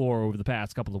low floor over the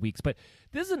past couple of weeks, but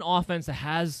this is an offense that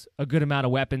has a good amount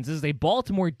of weapons. This is a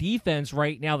Baltimore defense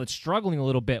right now that's struggling a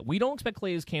little bit. We don't expect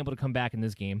Calais Campbell to come back in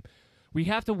this game. We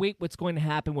have to wait what's going to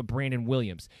happen with Brandon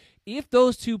Williams. If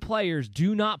those two players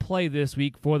do not play this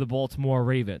week for the Baltimore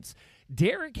Ravens,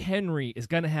 Derrick Henry is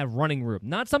going to have running room.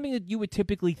 Not something that you would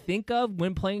typically think of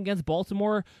when playing against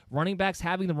Baltimore running backs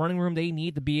having the running room they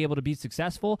need to be able to be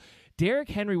successful. Derrick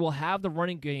Henry will have the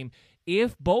running game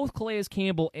if both Calais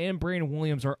Campbell and Brandon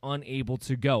Williams are unable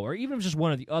to go, or even if just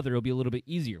one or the other, it'll be a little bit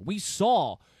easier. We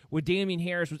saw what Damien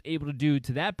Harris was able to do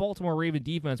to that Baltimore Raven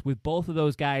defense with both of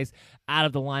those guys out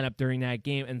of the lineup during that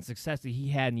game, and the success that he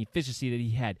had and the efficiency that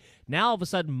he had. Now, all of a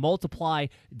sudden, multiply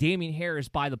Damien Harris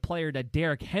by the player that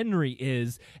Derrick Henry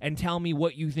is, and tell me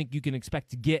what you think you can expect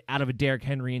to get out of a Derrick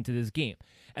Henry into this game.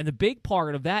 And the big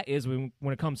part of that is when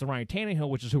it comes to Ryan Tannehill,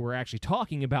 which is who we're actually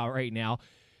talking about right now,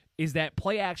 is that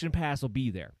play action pass will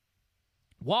be there.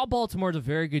 While Baltimore is a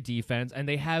very good defense and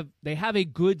they have a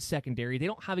good secondary, they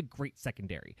don't have a great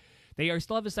secondary. They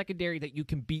still have a secondary that you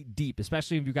can beat deep,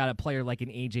 especially if you've got a player like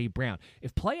an A.J. Brown.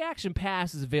 If play action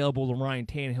pass is available to Ryan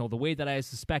Tannehill the way that I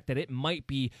suspect that it might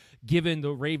be, given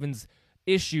the Ravens'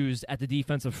 issues at the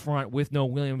defensive front with no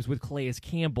Williams, with Calais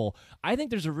Campbell, I think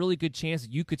there's a really good chance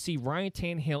that you could see Ryan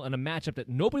Tannehill in a matchup that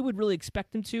nobody would really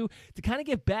expect him to kind of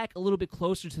get back a little bit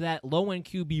closer to that low-end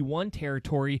QB1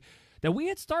 territory that we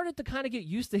had started to kind of get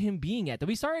used to him being at, that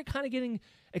we started kind of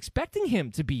expecting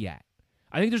him to be at.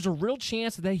 I think there's a real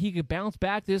chance that he could bounce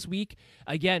back this week.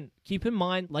 Again, keep in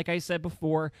mind, like I said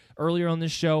before earlier on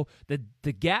this show, that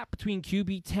the gap between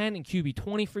QB 10 and QB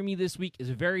 20 for me this week is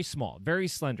very small, very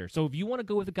slender. So if you want to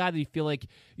go with a guy that you feel like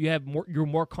you're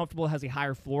more comfortable, has a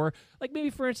higher floor, like maybe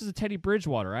for instance a Teddy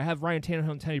Bridgewater. I have Ryan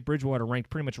Tannehill and Teddy Bridgewater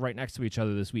ranked pretty much right next to each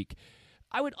other this week.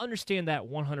 I would understand that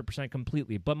 100%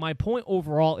 completely. But my point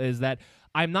overall is that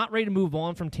I'm not ready to move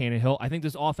on from Tannehill. I think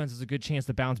this offense is a good chance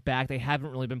to bounce back. They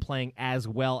haven't really been playing as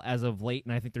well as of late,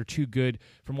 and I think they're too good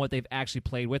from what they've actually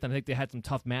played with. And I think they had some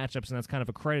tough matchups, and that's kind of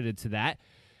accredited to that.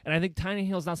 And I think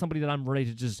Tannehill's not somebody that I'm ready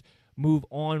to just move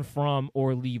on from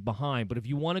or leave behind. But if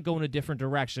you want to go in a different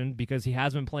direction, because he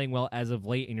has been playing well as of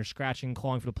late, and you're scratching and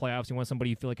clawing for the playoffs, you want somebody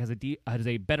you feel like has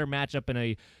a better matchup and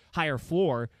a higher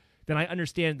floor, then I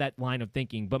understand that line of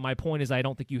thinking. But my point is I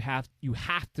don't think you have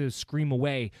to scream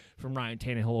away from Ryan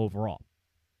Tannehill overall.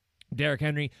 Derrick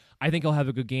Henry, I think he'll have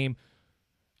a good game.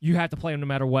 You have to play him no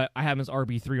matter what. I have him as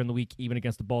RB3 on the week, even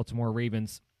against the Baltimore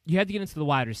Ravens. You have to get into the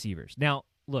wide receivers. Now,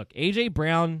 look, A.J.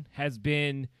 Brown has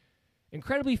been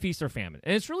incredibly feast or famine.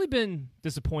 And it's really been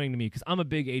disappointing to me because I'm a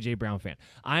big A.J. Brown fan.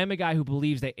 I am a guy who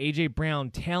believes that A.J. Brown,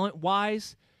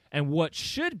 talent-wise, and what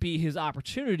should be his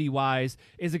opportunity-wise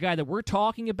is a guy that we're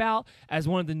talking about as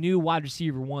one of the new wide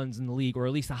receiver ones in the league, or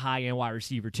at least a high-end wide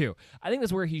receiver too. I think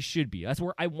that's where he should be. That's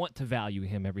where I want to value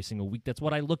him every single week. That's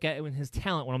what I look at in his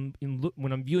talent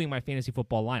when I'm viewing my fantasy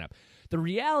football lineup. The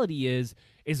reality is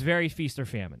very feast or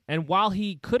famine. And while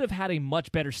he could have had a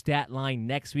much better stat line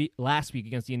last week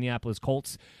against the Indianapolis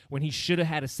Colts, when he should have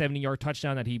had a 70-yard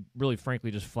touchdown that he really,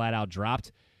 frankly, just flat-out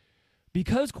dropped,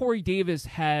 because Corey Davis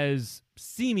has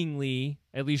seemingly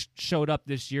at least showed up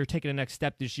this year, taken a next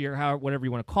step this year, whatever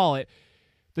you want to call it,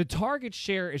 the target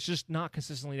share is just not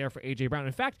consistently there for A.J. Brown.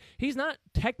 In fact, he's not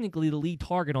technically the lead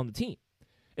target on the team.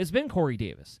 It's been Corey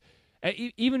Davis.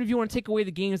 Even if you want to take away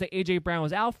the games that A.J. Brown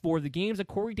was out for, the games that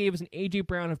Corey Davis and A.J.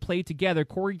 Brown have played together,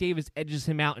 Corey Davis edges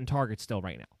him out in targets still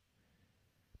right now.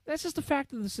 That's just a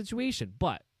fact of the situation.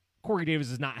 But Corey Davis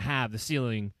does not have the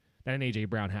ceiling that an A.J.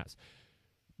 Brown has.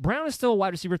 Brown is still a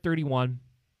wide receiver 31.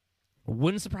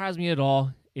 Wouldn't surprise me at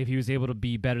all if he was able to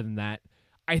be better than that.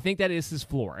 I think that is his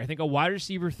floor. I think a wide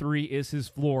receiver 3 is his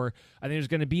floor. I think there's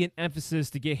going to be an emphasis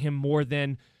to get him more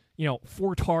than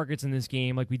 4 targets in this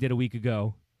game like we did a week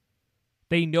ago.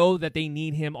 They know that they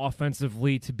need him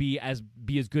offensively to be as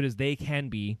good as they can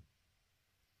be.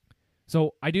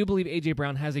 So I do believe A.J.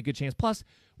 Brown has a good chance. Plus,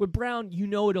 with Brown,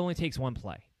 it only takes one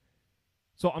play.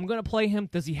 So I'm going to play him.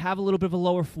 Does he have a little bit of a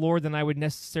lower floor than I would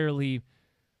necessarily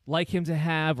like him to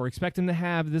have or expect him to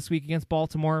have this week against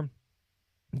Baltimore?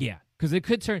 Yeah, because it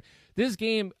could turn. This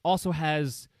game also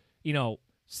has,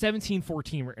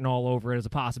 17-14 written all over it as a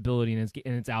possibility in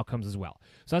its outcomes as well.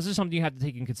 So that's just something you have to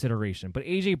take in consideration. But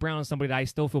A.J. Brown is somebody that I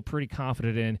still feel pretty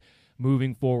confident in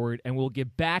moving forward, and will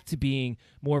get back to being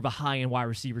more of a high-end wide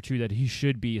receiver, too, that he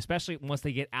should be, especially once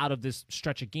they get out of this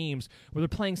stretch of games where they're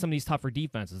playing some of these tougher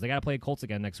defenses. They got to play the Colts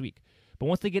again next week. But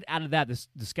once they get out of that,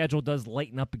 the schedule does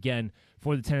lighten up again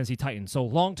for the Tennessee Titans. So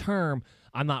long-term,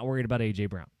 I'm not worried about A.J.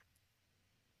 Brown.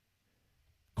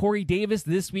 Corey Davis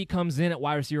this week comes in at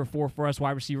wide receiver 4 for us,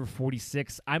 wide receiver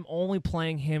 46. I'm only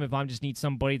playing him if I just need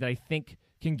somebody that I think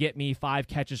can get me 5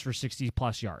 catches for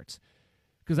 60-plus yards.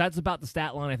 Because that's about the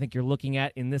stat line I think you're looking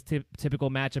at in this typical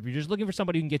matchup. You're just looking for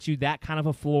somebody who can get you that kind of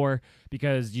a floor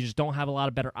because you just don't have a lot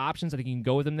of better options. I think you can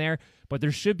go with them there. But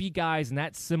there should be guys in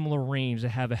that similar range that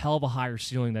have a hell of a higher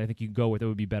ceiling that I think you can go with that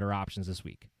would be better options this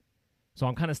week. So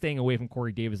I'm kind of staying away from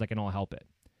Corey Davis. I can all help it.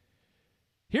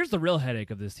 Here's the real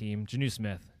headache of this team, Jonnu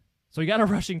Smith. So he got a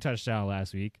rushing touchdown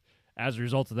last week. As a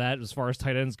result of that, as far as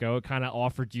tight ends go, it kind of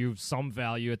offered you some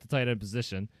value at the tight end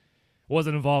position.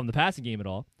 Wasn't involved in the passing game at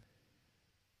all.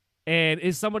 And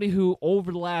is somebody who,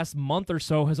 over the last month or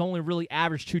so, has only really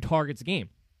averaged 2 targets a game.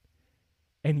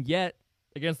 And yet,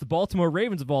 against the Baltimore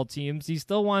Ravens of all teams, he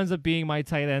still winds up being my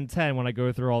tight end 10 when I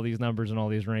go through all these numbers and all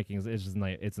these rankings. It's just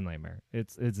it's a nightmare.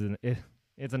 It's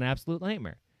an absolute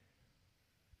nightmare.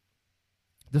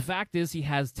 The fact is he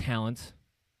has talent.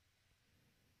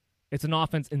 It's an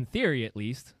offense, in theory at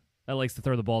least, that likes to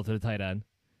throw the ball to the tight end.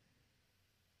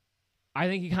 I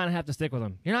think you kind of have to stick with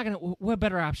him. You're not going to... What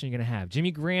better option are you going to have?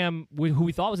 Jimmy Graham, who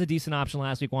we thought was a decent option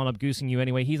last week, wound up goosing you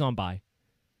anyway. He's on bye.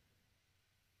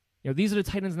 These are the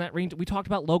tight ends in that range. We talked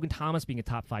about Logan Thomas being a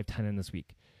top 5 tight end this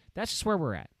week. That's just where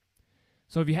we're at.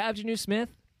 So if you have Jonnu Smith,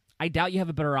 I doubt you have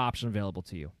a better option available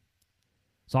to you.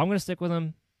 So I'm going to stick with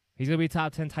him. He's going to be a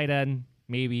top 10 tight end,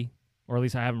 maybe. Or at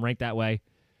least I have him ranked that way.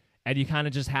 And you kind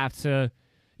of just have to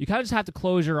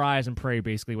close your eyes and pray,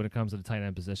 basically, when it comes to the tight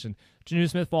end position. Jonnu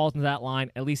Smith falls into that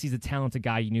line. At least he's a talented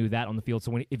guy. You knew that on the field.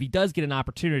 So if he does get an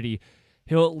opportunity,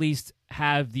 he'll at least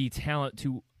have the talent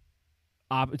to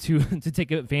take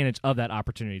advantage of that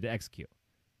opportunity to execute.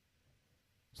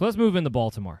 So let's move into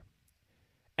Baltimore.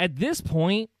 At this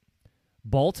point,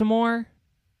 Baltimore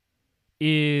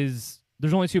there's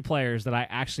only 2 players that I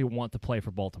actually want to play for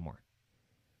Baltimore.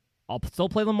 I'll still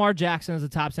play Lamar Jackson as a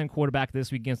top 10 quarterback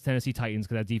this week against Tennessee Titans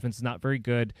because that defense is not very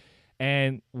good.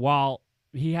 And while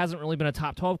he hasn't really been a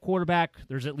top 12 quarterback,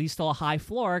 there's at least still a high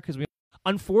floor because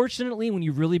unfortunately, when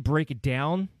you really break it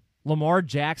down, Lamar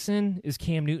Jackson is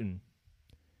Cam Newton.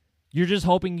 You're just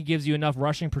hoping he gives you enough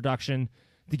rushing production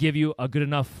to give you a good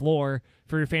enough floor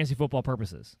for your fantasy football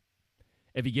purposes.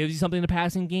 If he gives you something in the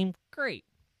passing game, great.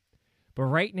 But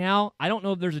right now, I don't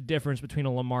know if there's a difference between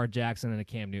a Lamar Jackson and a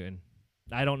Cam Newton.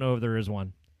 I don't know if there is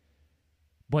one.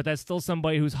 But that's still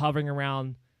somebody who's hovering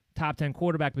around top 10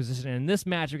 quarterback position. And in this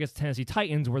match against Tennessee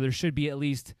Titans, where there should be at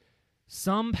least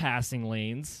some passing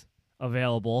lanes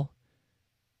available,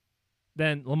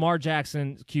 then Lamar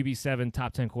Jackson, QB7,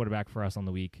 top 10 quarterback for us on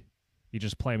the week. You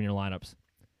just play him in your lineups.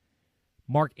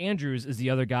 Mark Andrews is the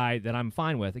other guy that I'm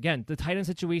fine with. Again, the tight end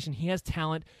situation, he has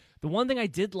talent. The one thing I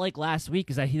did like last week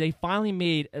is that they finally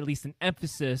made at least an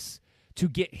emphasis to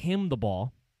get him the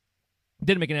ball.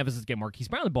 Didn't make an emphasis to get Marquise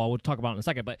Brown the ball. We'll talk about it in a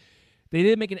second. But they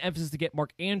did make an emphasis to get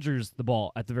Mark Andrews the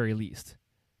ball at the very least.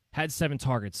 Had 7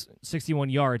 targets, 61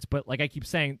 yards. But like I keep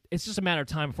saying, it's just a matter of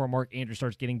time before Mark Andrews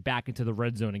starts getting back into the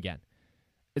red zone again.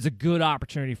 It's a good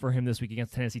opportunity for him this week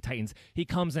against Tennessee Titans. He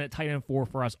comes in at tight end 4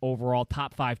 for us overall,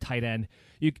 top 5 tight end.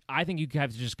 I think you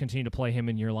have to just continue to play him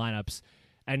in your lineups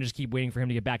and just keep waiting for him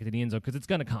to get back into the end zone because it's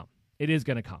going to come. It is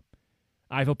going to come.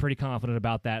 I feel pretty confident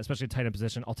about that, especially at tight end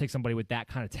position. I'll take somebody with that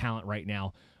kind of talent right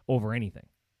now over anything.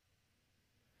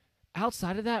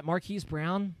 Outside of that, Marquise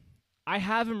Brown, I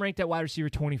have him ranked at wide receiver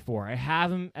 24. I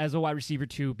have him as a wide receiver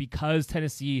 2 because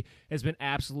Tennessee has been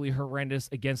absolutely horrendous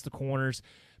against the corners,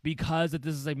 because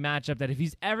this is a matchup that if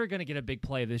he's ever going to get a big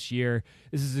play this year,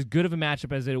 this is as good of a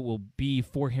matchup as it will be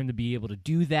for him to be able to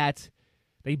do that.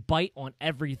 They bite on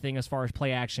everything as far as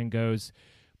play action goes.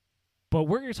 But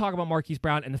we're going to talk about Marquise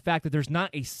Brown and the fact that there's not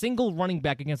a single running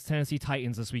back against Tennessee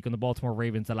Titans this week on the Baltimore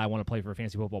Ravens that I want to play for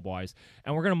fantasy football wise.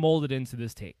 And we're going to mold it into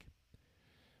this take,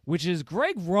 which is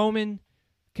Greg Roman.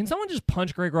 Can someone just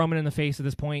punch Greg Roman in the face at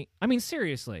this point? I mean,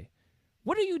 seriously,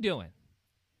 what are you doing?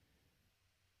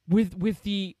 With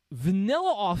the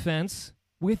vanilla offense,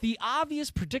 with the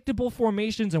obvious predictable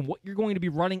formations and what you're going to be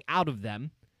running out of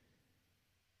them,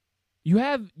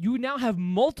 you now have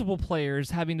multiple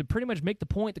players having to pretty much make the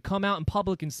point to come out in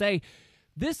public and say,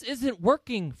 this isn't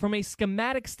working from a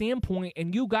schematic standpoint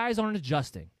and you guys aren't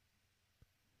adjusting.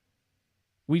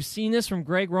 We've seen this from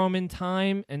Greg Roman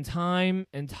time and time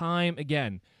and time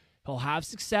again. He'll have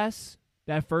success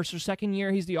that first or second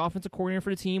year he's the offensive coordinator for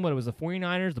the team, whether it was the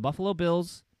 49ers, the Buffalo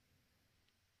Bills,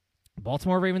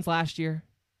 Baltimore Ravens last year.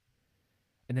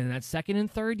 And then that second and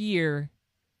third year,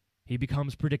 he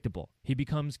becomes predictable. He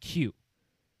becomes cute.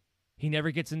 He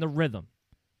never gets in the rhythm.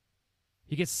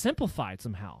 He gets simplified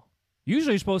somehow.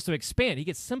 Usually you're supposed to expand. He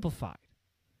gets simplified.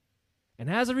 And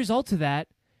as a result of that,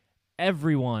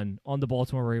 everyone on the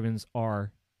Baltimore Ravens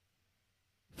are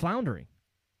floundering,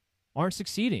 aren't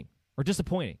succeeding, or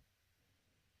disappointing.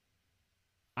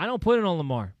 I don't put it on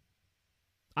Lamar.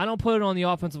 I don't put it on the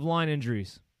offensive line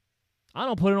injuries. I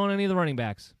don't put it on any of the running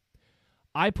backs.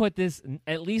 I put this,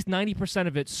 at least 90%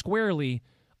 of it, squarely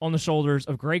on the shoulders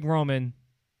of Greg Roman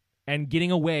and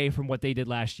getting away from what they did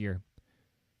last year.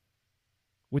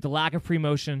 With the lack of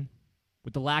pre-motion,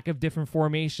 with the lack of different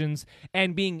formations,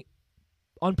 and being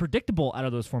unpredictable out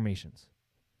of those formations.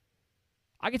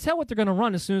 I can tell what they're going to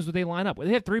run as soon as they line up. If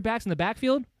they have 3 backs in the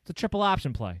backfield, it's a triple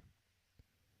option play.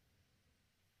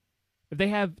 If they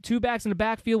have 2 backs in the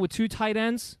backfield with 2 tight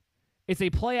ends, it's a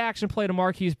play action play to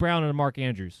Marquise Brown and to Mark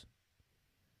Andrews.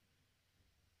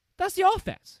 That's the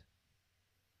offense.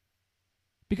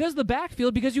 Because of the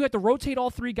backfield, because you have to rotate all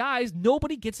 3 guys,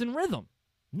 nobody gets in rhythm.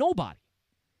 Nobody.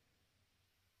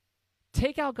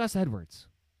 Take out Gus Edwards.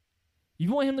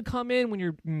 You want him to come in when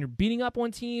you're beating up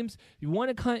on teams. You want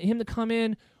him to come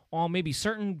in on maybe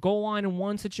certain goal line and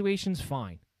 1 situations,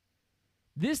 fine.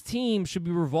 This team should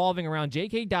be revolving around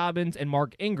J.K. Dobbins and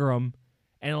Mark Ingram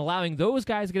and allowing those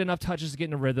guys to get enough touches to get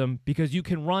in a rhythm, because you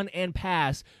can run and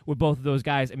pass with both of those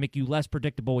guys and make you less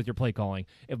predictable with your play calling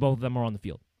if both of them are on the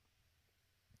field.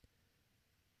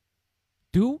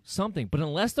 Do something. But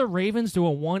unless the Ravens do a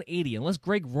 180, unless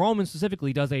Greg Roman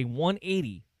specifically does a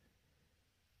 180,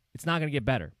 it's not going to get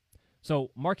better. So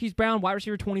Marquise Brown, wide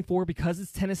receiver 24, because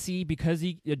it's Tennessee, because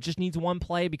he just needs 1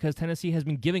 play, because Tennessee has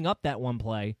been giving up that 1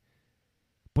 play.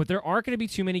 But there aren't going to be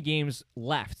too many games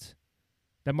left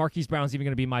that Marquise Brown is even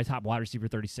going to be my top wide receiver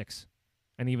 36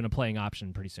 and even a playing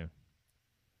option pretty soon.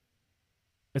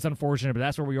 It's unfortunate, but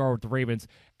that's where we are with the Ravens.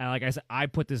 And like I said, I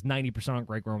put this 90% on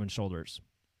Greg Roman's shoulders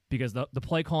because the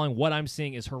play calling, what I'm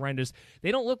seeing is horrendous.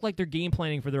 They don't look like they're game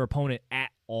planning for their opponent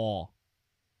at all.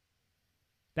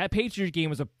 That Patriots game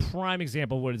was a prime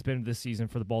example of what it's been this season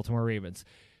for the Baltimore Ravens.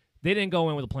 They didn't go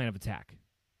in with a plan of attack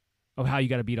of how you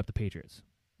got to beat up the Patriots.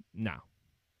 No.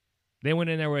 They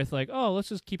went in there with like, oh, let's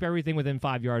just keep everything within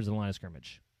 5 yards of the line of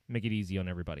scrimmage. Make it easy on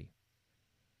everybody.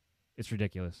 It's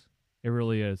ridiculous. It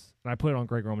really is. And I put it on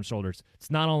Greg Roman's shoulders. It's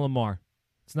not on Lamar.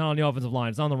 It's not on the offensive line.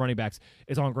 It's not on the running backs.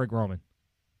 It's on Greg Roman.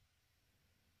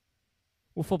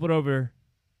 We'll flip it over.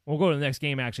 We'll go to the next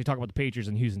game, actually, talk about the Patriots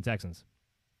and Houston Texans.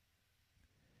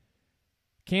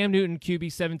 Cam Newton,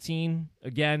 QB 17.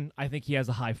 Again, I think he has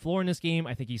a high floor in this game.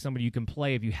 I think he's somebody you can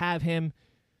play if you have him.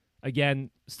 Again,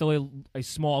 still a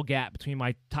small gap between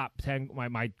my top 10,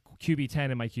 my QB 10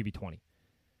 and my QB 20.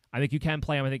 I think you can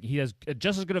play him. I think he has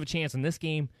just as good of a chance in this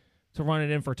game to run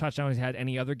it in for a touchdown as he had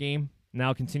any other game. And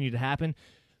that'll continue to happen.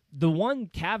 The one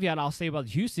caveat I'll say about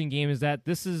the Houston game is that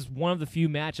this is one of the few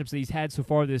matchups that he's had so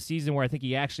far this season where I think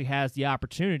he actually has the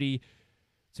opportunity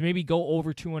to maybe go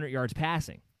over 200 yards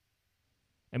passing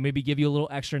and maybe give you a little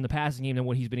extra in the passing game than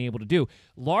what he's been able to do.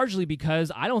 Largely because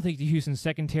I don't think the Houston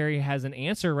secondary has an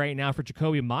answer right now for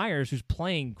Jacoby Myers, who's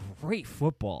playing great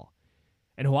football.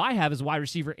 And who I have as wide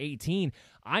receiver 18.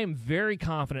 I am very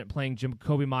confident playing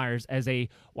Jacoby Myers as a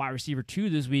wide receiver 2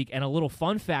 this week. And a little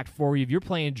fun fact for you, if you're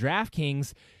playing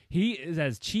DraftKings, He is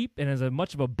as cheap and as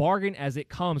much of a bargain as it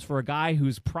comes for a guy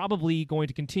who's probably going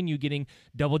to continue getting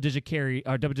double-digit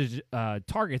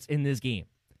targets in this game.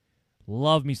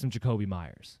 Love me some Jakobi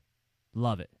Meyers.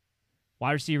 Love it.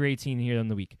 Wide receiver 18 here in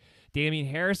the week. Damian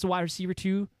Harris, the wide receiver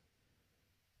 2.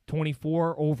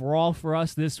 24 overall for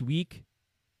us this week.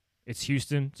 It's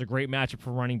Houston. It's a great matchup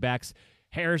for running backs.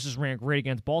 Harris has ran great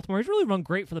against Baltimore. He's really run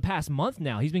great for the past month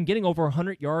now. He's been getting over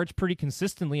 100 yards pretty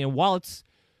consistently, and while it's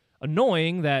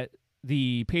annoying that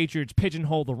the Patriots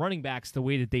pigeonhole the running backs the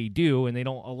way that they do, and they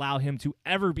don't allow him to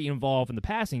ever be involved in the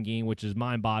passing game, which is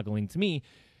mind-boggling to me,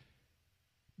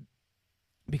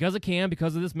 because of Cam,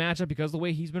 because of this matchup, because of the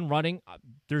way he's been running,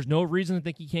 there's no reason to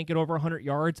think he can't get over 100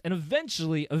 yards, and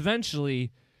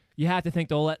eventually, you have to think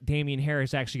they'll let Damian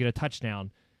Harris actually get a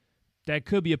touchdown. That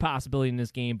could be a possibility in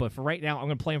this game, but for right now, I'm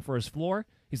going to play him for his floor.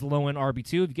 He's a low-end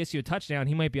RB2. If he gets you a touchdown,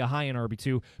 he might be a high-end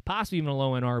RB2, possibly even a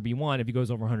low-end RB1 if he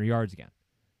goes over 100 yards again,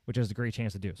 which has a great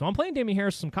chance to do. So I'm playing Damian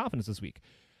Harris with some confidence this week.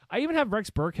 I even have Rex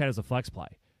Burkhead as a flex play.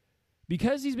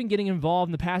 Because he's been getting involved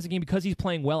in the passing game, because he's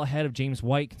playing well ahead of James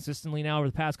White consistently now over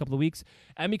the past couple of weeks,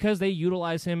 and because they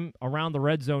utilize him around the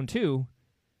red zone too,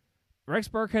 Rex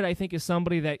Burkhead, I think, is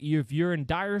somebody that if you're in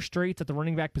dire straits at the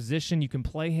running back position, you can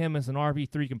play him as an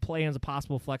RB3, you can play him as a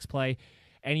possible flex play,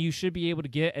 and you should be able to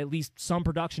get at least some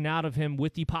production out of him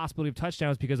with the possibility of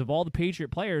touchdowns because of all the Patriot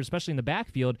players, especially in the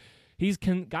backfield, he's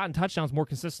gotten touchdowns more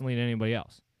consistently than anybody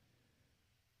else.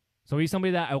 So he's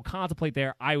somebody that I will contemplate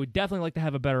there. I would definitely like to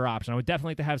have a better option. I would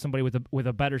definitely like to have somebody with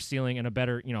a better ceiling and a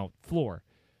better, floor.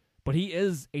 But he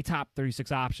is a top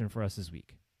 36 option for us this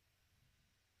week.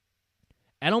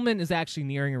 Edelman is actually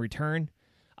nearing a return.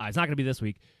 It's not going to be this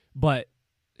week, but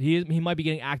he might be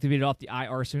getting activated off the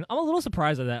IR soon. I'm a little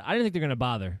surprised at that. I didn't think they're going to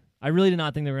bother. I really did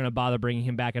not think they were going to bother bringing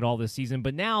him back at all this season.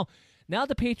 But now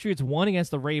the Patriots won against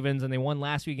the Ravens and they won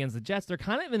last week against the Jets, they're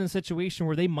kind of in a situation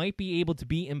where they might be able to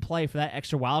be in play for that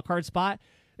extra wild card spot.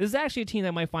 This is actually a team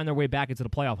that might find their way back into the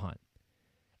playoff hunt.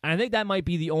 And I think that might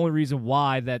be the only reason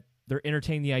why that they're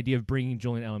entertaining the idea of bringing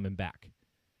Julian Edelman back.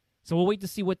 So we'll wait to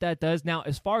see what that does. Now,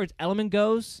 as far as Edelman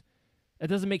goes, that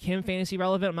doesn't make him fantasy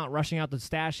relevant. I'm not rushing out to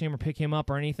stash him or pick him up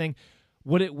or anything.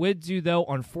 What it would do, though,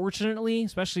 unfortunately,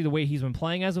 especially the way he's been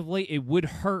playing as of late, it would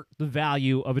hurt the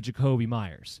value of a Jakobi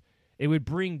Meyers. It would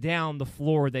bring down the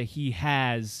floor that he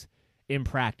has in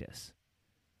practice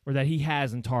or that he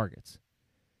has in targets.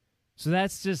 So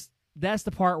that's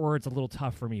the part where it's a little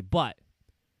tough for me. But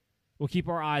we'll keep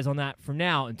our eyes on that for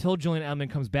now until Julian Edelman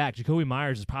comes back. Jakobi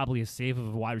Meyers is probably as safe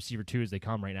of a wide receiver 2 as they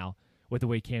come right now with the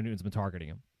way Cam Newton's been targeting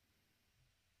him.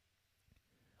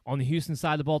 On the Houston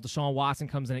side of the ball, Deshaun Watson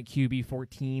comes in at QB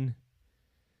 14.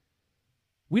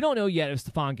 We don't know yet if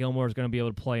Stephon Gilmore is going to be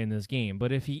able to play in this game,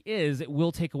 but if he is, it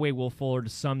will take away Will Fuller to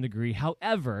some degree.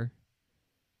 However,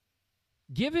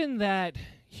 given that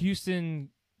Houston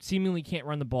seemingly can't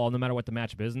run the ball no matter what the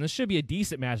matchup is, and this should be a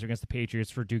decent matchup against the Patriots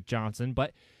for Duke Johnson,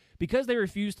 but because they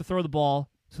refuse to throw the ball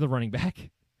to the running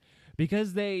back,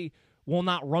 because they will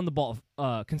not run the ball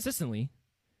consistently,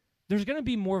 there's going to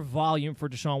be more volume for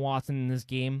Deshaun Watson in this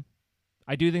game.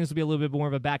 I do think this will be a little bit more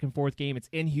of a back-and-forth game. It's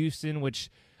in Houston, which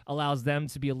allows them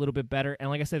to be a little bit better. And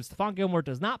like I said, if Stephon Gilmore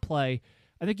does not play,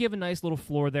 I think you have a nice little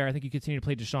floor there. I think you continue to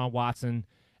play Deshaun Watson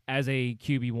as a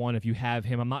QB1 if you have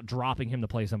him. I'm not dropping him to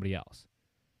play somebody else.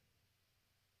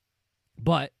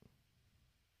 But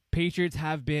Patriots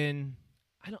have been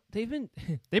they've been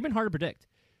hard to predict.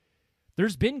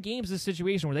 There's been games in this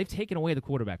situation where they've taken away the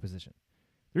quarterback position.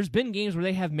 There's been games where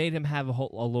they have made him have a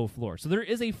low floor. So there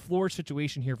is a floor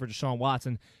situation here for Deshaun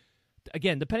Watson.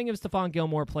 Again, depending if Stephon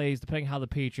Gilmore plays, depending how the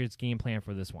Patriots game plan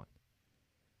for this one.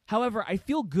 However, I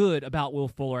feel good about Will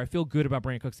Fuller. I feel good about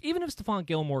Brandon Cooks, even if Stephon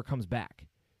Gilmore comes back.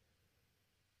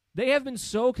 They have been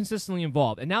so consistently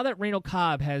involved. And now that Randall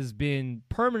Cobb has been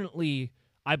permanently,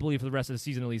 I believe for the rest of the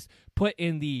season at least, put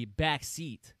in the back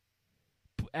seat,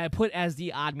 put as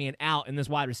the odd man out in this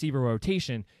wide receiver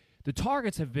rotation, the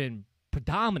targets have been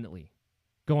predominantly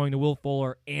going to Will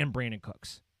Fuller and Brandon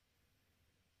Cooks.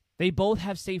 They both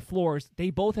have safe floors.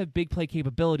 They both have big play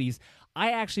capabilities.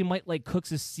 I actually might like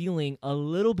Cooks' ceiling a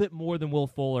little bit more than Will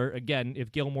Fuller. Again,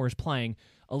 if Gilmore is playing,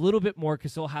 a little bit more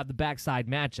because he'll have the backside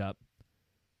matchup.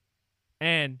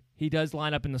 And he does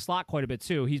line up in the slot quite a bit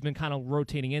too. He's been kind of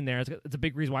rotating in there. It's a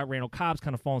big reason why Randall Cobb's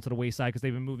kind of fallen to the wayside because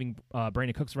they've been moving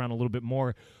Brandon Cooks around a little bit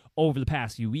more over the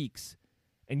past few weeks.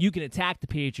 And you can attack the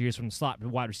Patriots from the slot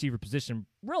wide receiver position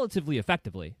relatively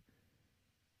effectively.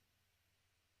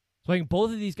 So I think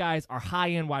both of these guys are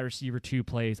high-end wide receiver 2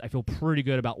 plays. I feel pretty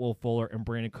good about Will Fuller and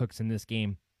Brandon Cooks in this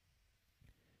game.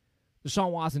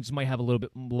 Deshaun Watson just might have a little bit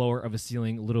lower of a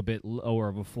ceiling, a little bit lower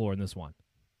of a floor in this one.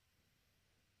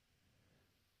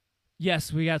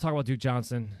 Yes, we got to talk about Duke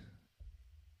Johnson.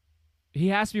 He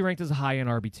has to be ranked as a high-end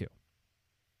RB2.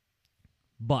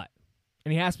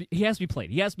 And he has to be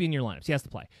played. He has to be in your lineups. He has to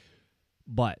play.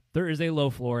 But there is a low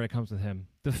floor that comes with him.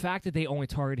 The fact that they only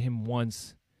targeted him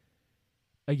once,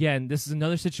 again, this is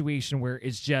another situation where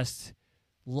it's just,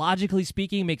 logically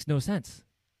speaking, makes no sense.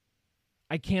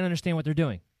 I can't understand what they're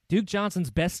doing. Duke Johnson's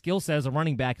best skill set as a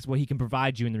running back is what he can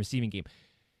provide you in the receiving game.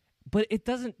 But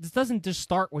this doesn't just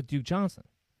start with Duke Johnson.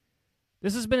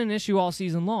 This has been an issue all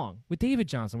season long with David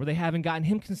Johnson, where they haven't gotten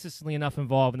him consistently enough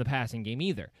involved in the passing game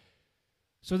either.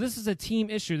 So this is a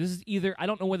team issue. This is either, I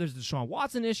don't know whether it's a Deshaun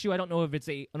Watson issue. I don't know if it's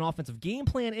an offensive game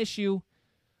plan issue.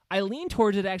 I lean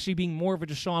towards it actually being more of a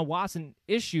Deshaun Watson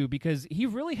issue because he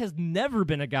really has never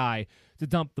been a guy to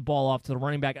dump the ball off to the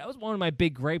running back. That was one of my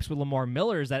big gripes with Lamar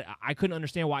Miller, is that I couldn't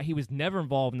understand why he was never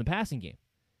involved in the passing game.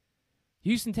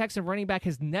 Houston Texans running back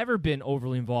has never been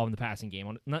overly involved in the passing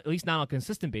game, at least not on a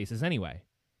consistent basis anyway.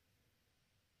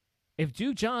 If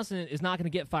Duke Johnson is not going to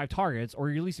get 5 targets,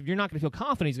 or at least if you're not going to feel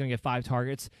confident he's going to get 5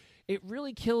 targets, it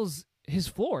really kills his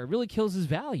floor. It really kills his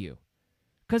value.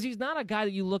 Because he's not a guy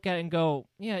that you look at and go,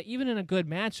 yeah, even in a good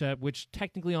matchup, which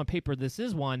technically on paper this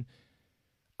is one,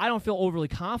 I don't feel overly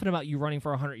confident about you running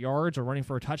for 100 yards or running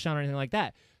for a touchdown or anything like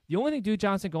that. The only thing Duke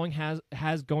Johnson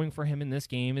has going for him in this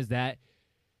game is that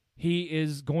he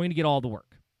is going to get all the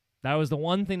work. That was the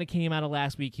one thing that came out of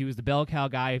last week. He was the bell cow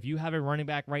guy. If you have a running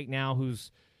back right now who's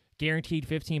guaranteed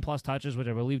 15-plus touches, which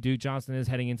I believe Duke Johnson is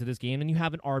heading into this game, then you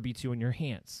have an RB2 in your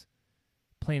hands.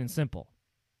 Plain and simple.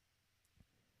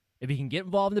 If he can get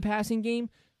involved in the passing game,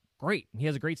 great. He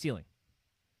has a great ceiling,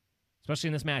 especially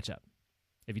in this matchup.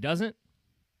 If he doesn't,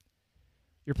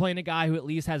 you're playing a guy who at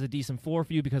least has a decent floor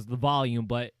for you because of the volume,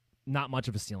 but not much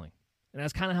of a ceiling. And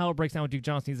that's kind of how it breaks down with Duke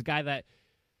Johnson. He's a guy that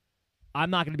I'm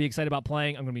not going to be excited about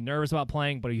playing. I'm going to be nervous about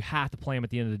playing, but you have to play him at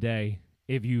the end of the day.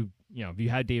 If you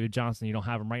had David Johnson, you don't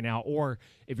have him right now, or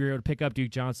if you're able to pick up Duke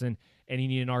Johnson and you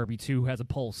need an RB2 who has a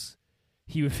pulse,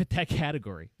 he would fit that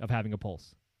category of having a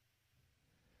pulse.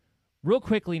 Real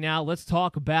quickly now, let's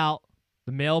talk about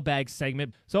the mailbag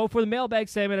segment. So for the mailbag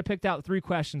segment, I picked out 3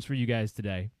 questions for you guys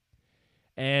today.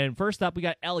 And first up, we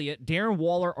got Elliot. Darren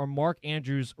Waller or Mark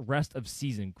Andrews rest of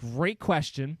season? Great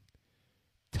question.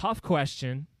 Tough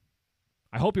question.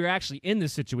 I hope you're actually in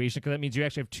this situation because that means you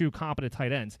actually have 2 competent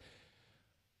tight ends.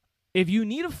 If you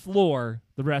need a floor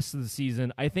the rest of the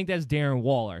season, I think that's Darren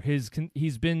Waller. He's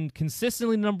been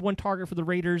consistently the number 1 target for the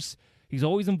Raiders. He's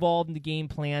always involved in the game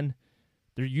plan.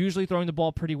 They're usually throwing the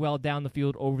ball pretty well down the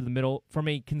field over the middle. From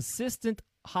a consistent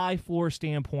high floor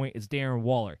standpoint, it's Darren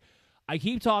Waller. I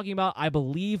keep talking about I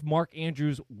believe Mark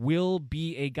Andrews will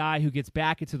be a guy who gets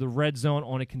back into the red zone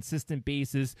on a consistent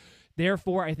basis.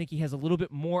 Therefore, I think he has a little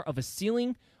bit more of a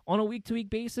ceiling on a week-to-week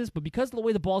basis. But because of the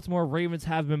way the Baltimore Ravens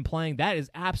have been playing, that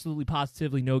is absolutely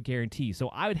positively no guarantee. So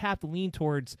I would have to lean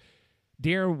towards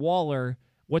Darren Waller,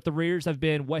 what the Raiders have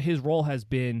been, what his role has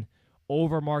been,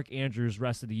 over Mark Andrews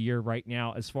rest of the year right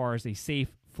now as far as a safe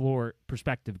floor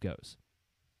perspective goes.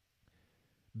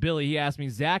 Billy, he asked me,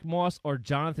 Zach Moss or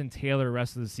Jonathan Taylor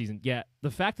rest of the season? Yeah, the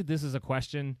fact that this is a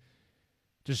question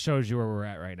just shows you where we're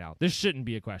at right now. This shouldn't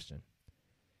be a question.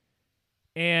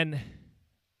 And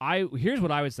here's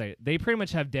what I would say. They pretty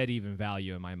much have dead even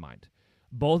value in my mind.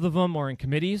 Both of them are in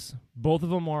committees. Both of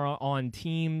them are on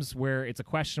teams where it's a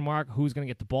question mark who's going to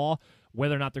get the ball,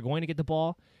 whether or not they're going to get the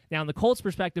ball. Now, in the Colts'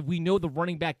 perspective, we know the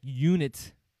running back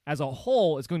unit as a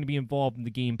whole is going to be involved in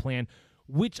the game plan.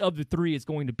 Which of the 3 it's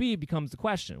going to be becomes the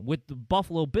question. With the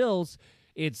Buffalo Bills,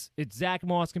 it's Zach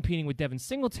Moss competing with Devin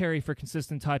Singletary for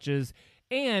consistent touches,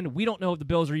 and we don't know if the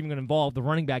Bills are even going to involve the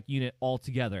running back unit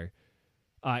altogether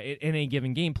in a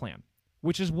given game plan,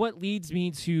 which is what leads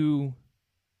me to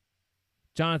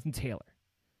Jonathan Taylor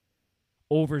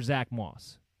over Zach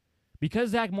Moss.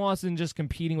 Because Zach Moss isn't just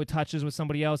competing with touches with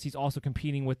somebody else, he's also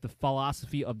competing with the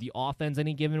philosophy of the offense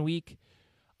any given week.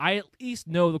 I at least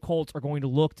know the Colts are going to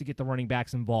look to get the running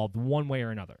backs involved one way or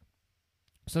another.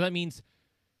 So that means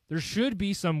there should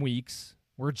be some weeks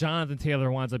where Jonathan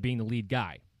Taylor winds up being the lead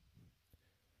guy.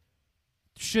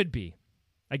 Should be.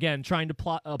 Again, trying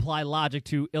to apply logic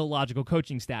to illogical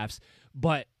coaching staffs,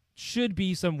 but should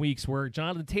be some weeks where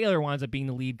Jonathan Taylor winds up being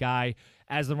the lead guy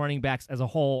as the running backs as a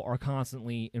whole are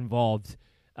constantly involved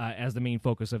as the main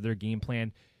focus of their game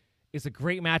plan. It's a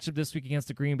great matchup this week against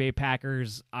the Green Bay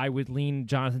Packers. I would lean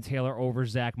Jonathan Taylor over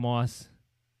Zach Moss.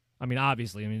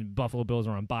 Obviously, Buffalo Bills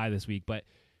are on bye this week, but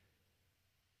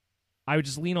I would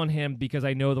just lean on him because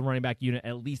I know the running back unit,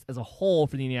 at least as a whole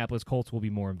for the Indianapolis Colts, will be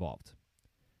more involved.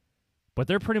 But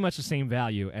they're pretty much the same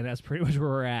value, and that's pretty much where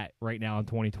we're at right now in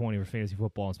 2020 for fantasy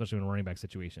football, especially in a running back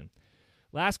situation.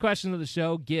 Last question of the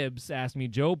show. Gibbs asked me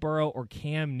Joe Burrow or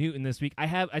Cam Newton this week. I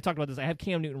talked about this. I have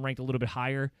Cam Newton ranked a little bit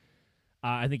higher.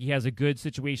 I think he has a good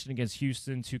situation against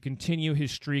Houston to continue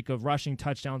his streak of rushing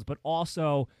touchdowns, but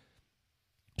also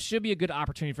should be a good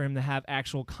opportunity for him to have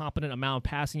actual competent amount of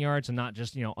passing yards and not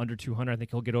just, under 200. I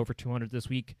think he'll get over 200 this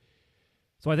week.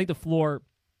 So I think the floor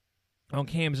on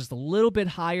Cam is just a little bit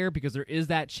higher because there is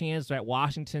that chance that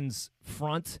Washington's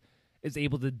front is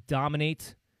able to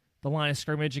dominate the line of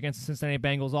scrimmage against the Cincinnati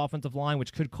Bengals offensive line,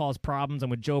 which could cause problems.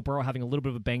 And with Joe Burrow having a little bit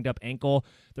of a banged-up ankle,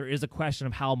 there is a question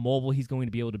of how mobile he's going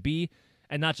to be able to be.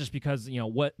 And not just because,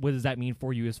 what does that mean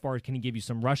for you as far as can he give you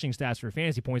some rushing stats for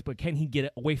fantasy points, but can he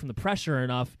get away from the pressure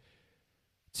enough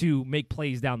to make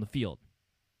plays down the field?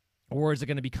 Or is it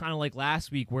going to be kind of like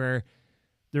last week where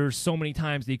there's so many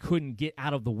times they couldn't get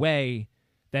out of the way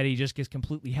that he just gets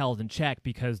completely held in check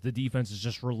because the defense is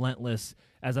just relentless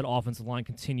as that offensive line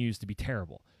continues to be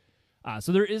terrible.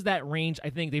 So there is that range.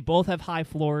 I think they both have high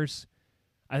floors.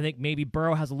 I think maybe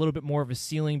Burrow has a little bit more of a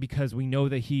ceiling because we know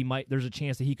that there's a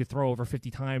chance that he could throw over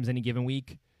 50 times any given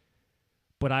week.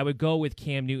 But I would go with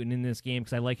Cam Newton in this game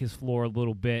because I like his floor a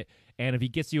little bit. And if he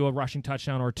gets you a rushing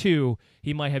touchdown or two,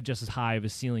 he might have just as high of a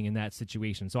ceiling in that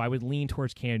situation. So I would lean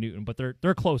towards Cam Newton, but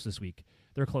they're close this week.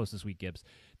 They're close this week, Gibbs.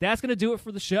 That's going to do it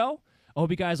for the show. I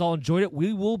hope you guys all enjoyed it.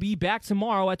 We will be back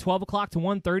tomorrow at 12 o'clock to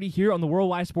 1:30 here on the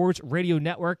Worldwide Sports Radio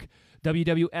Network.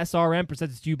 WWSRN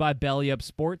presented to you by Belly Up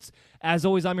Sports. As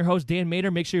always, I'm your host, Dan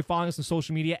Mader. Make sure you're following us on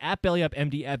social media at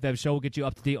BellyUpMDFF Show. We'll get you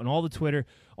up to date on all the Twitter,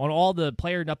 on all the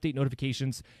player and update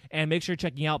notifications. And make sure you're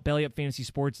checking out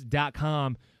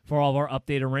BellyUpFantasySports.com for all of our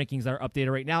updated rankings that are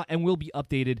updated right now and will be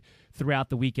updated throughout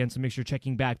the weekend. So make sure you're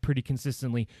checking back pretty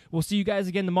consistently. We'll see you guys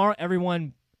again tomorrow.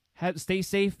 Everyone, stay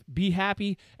safe, be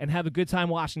happy, and have a good time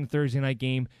watching the Thursday night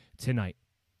game tonight.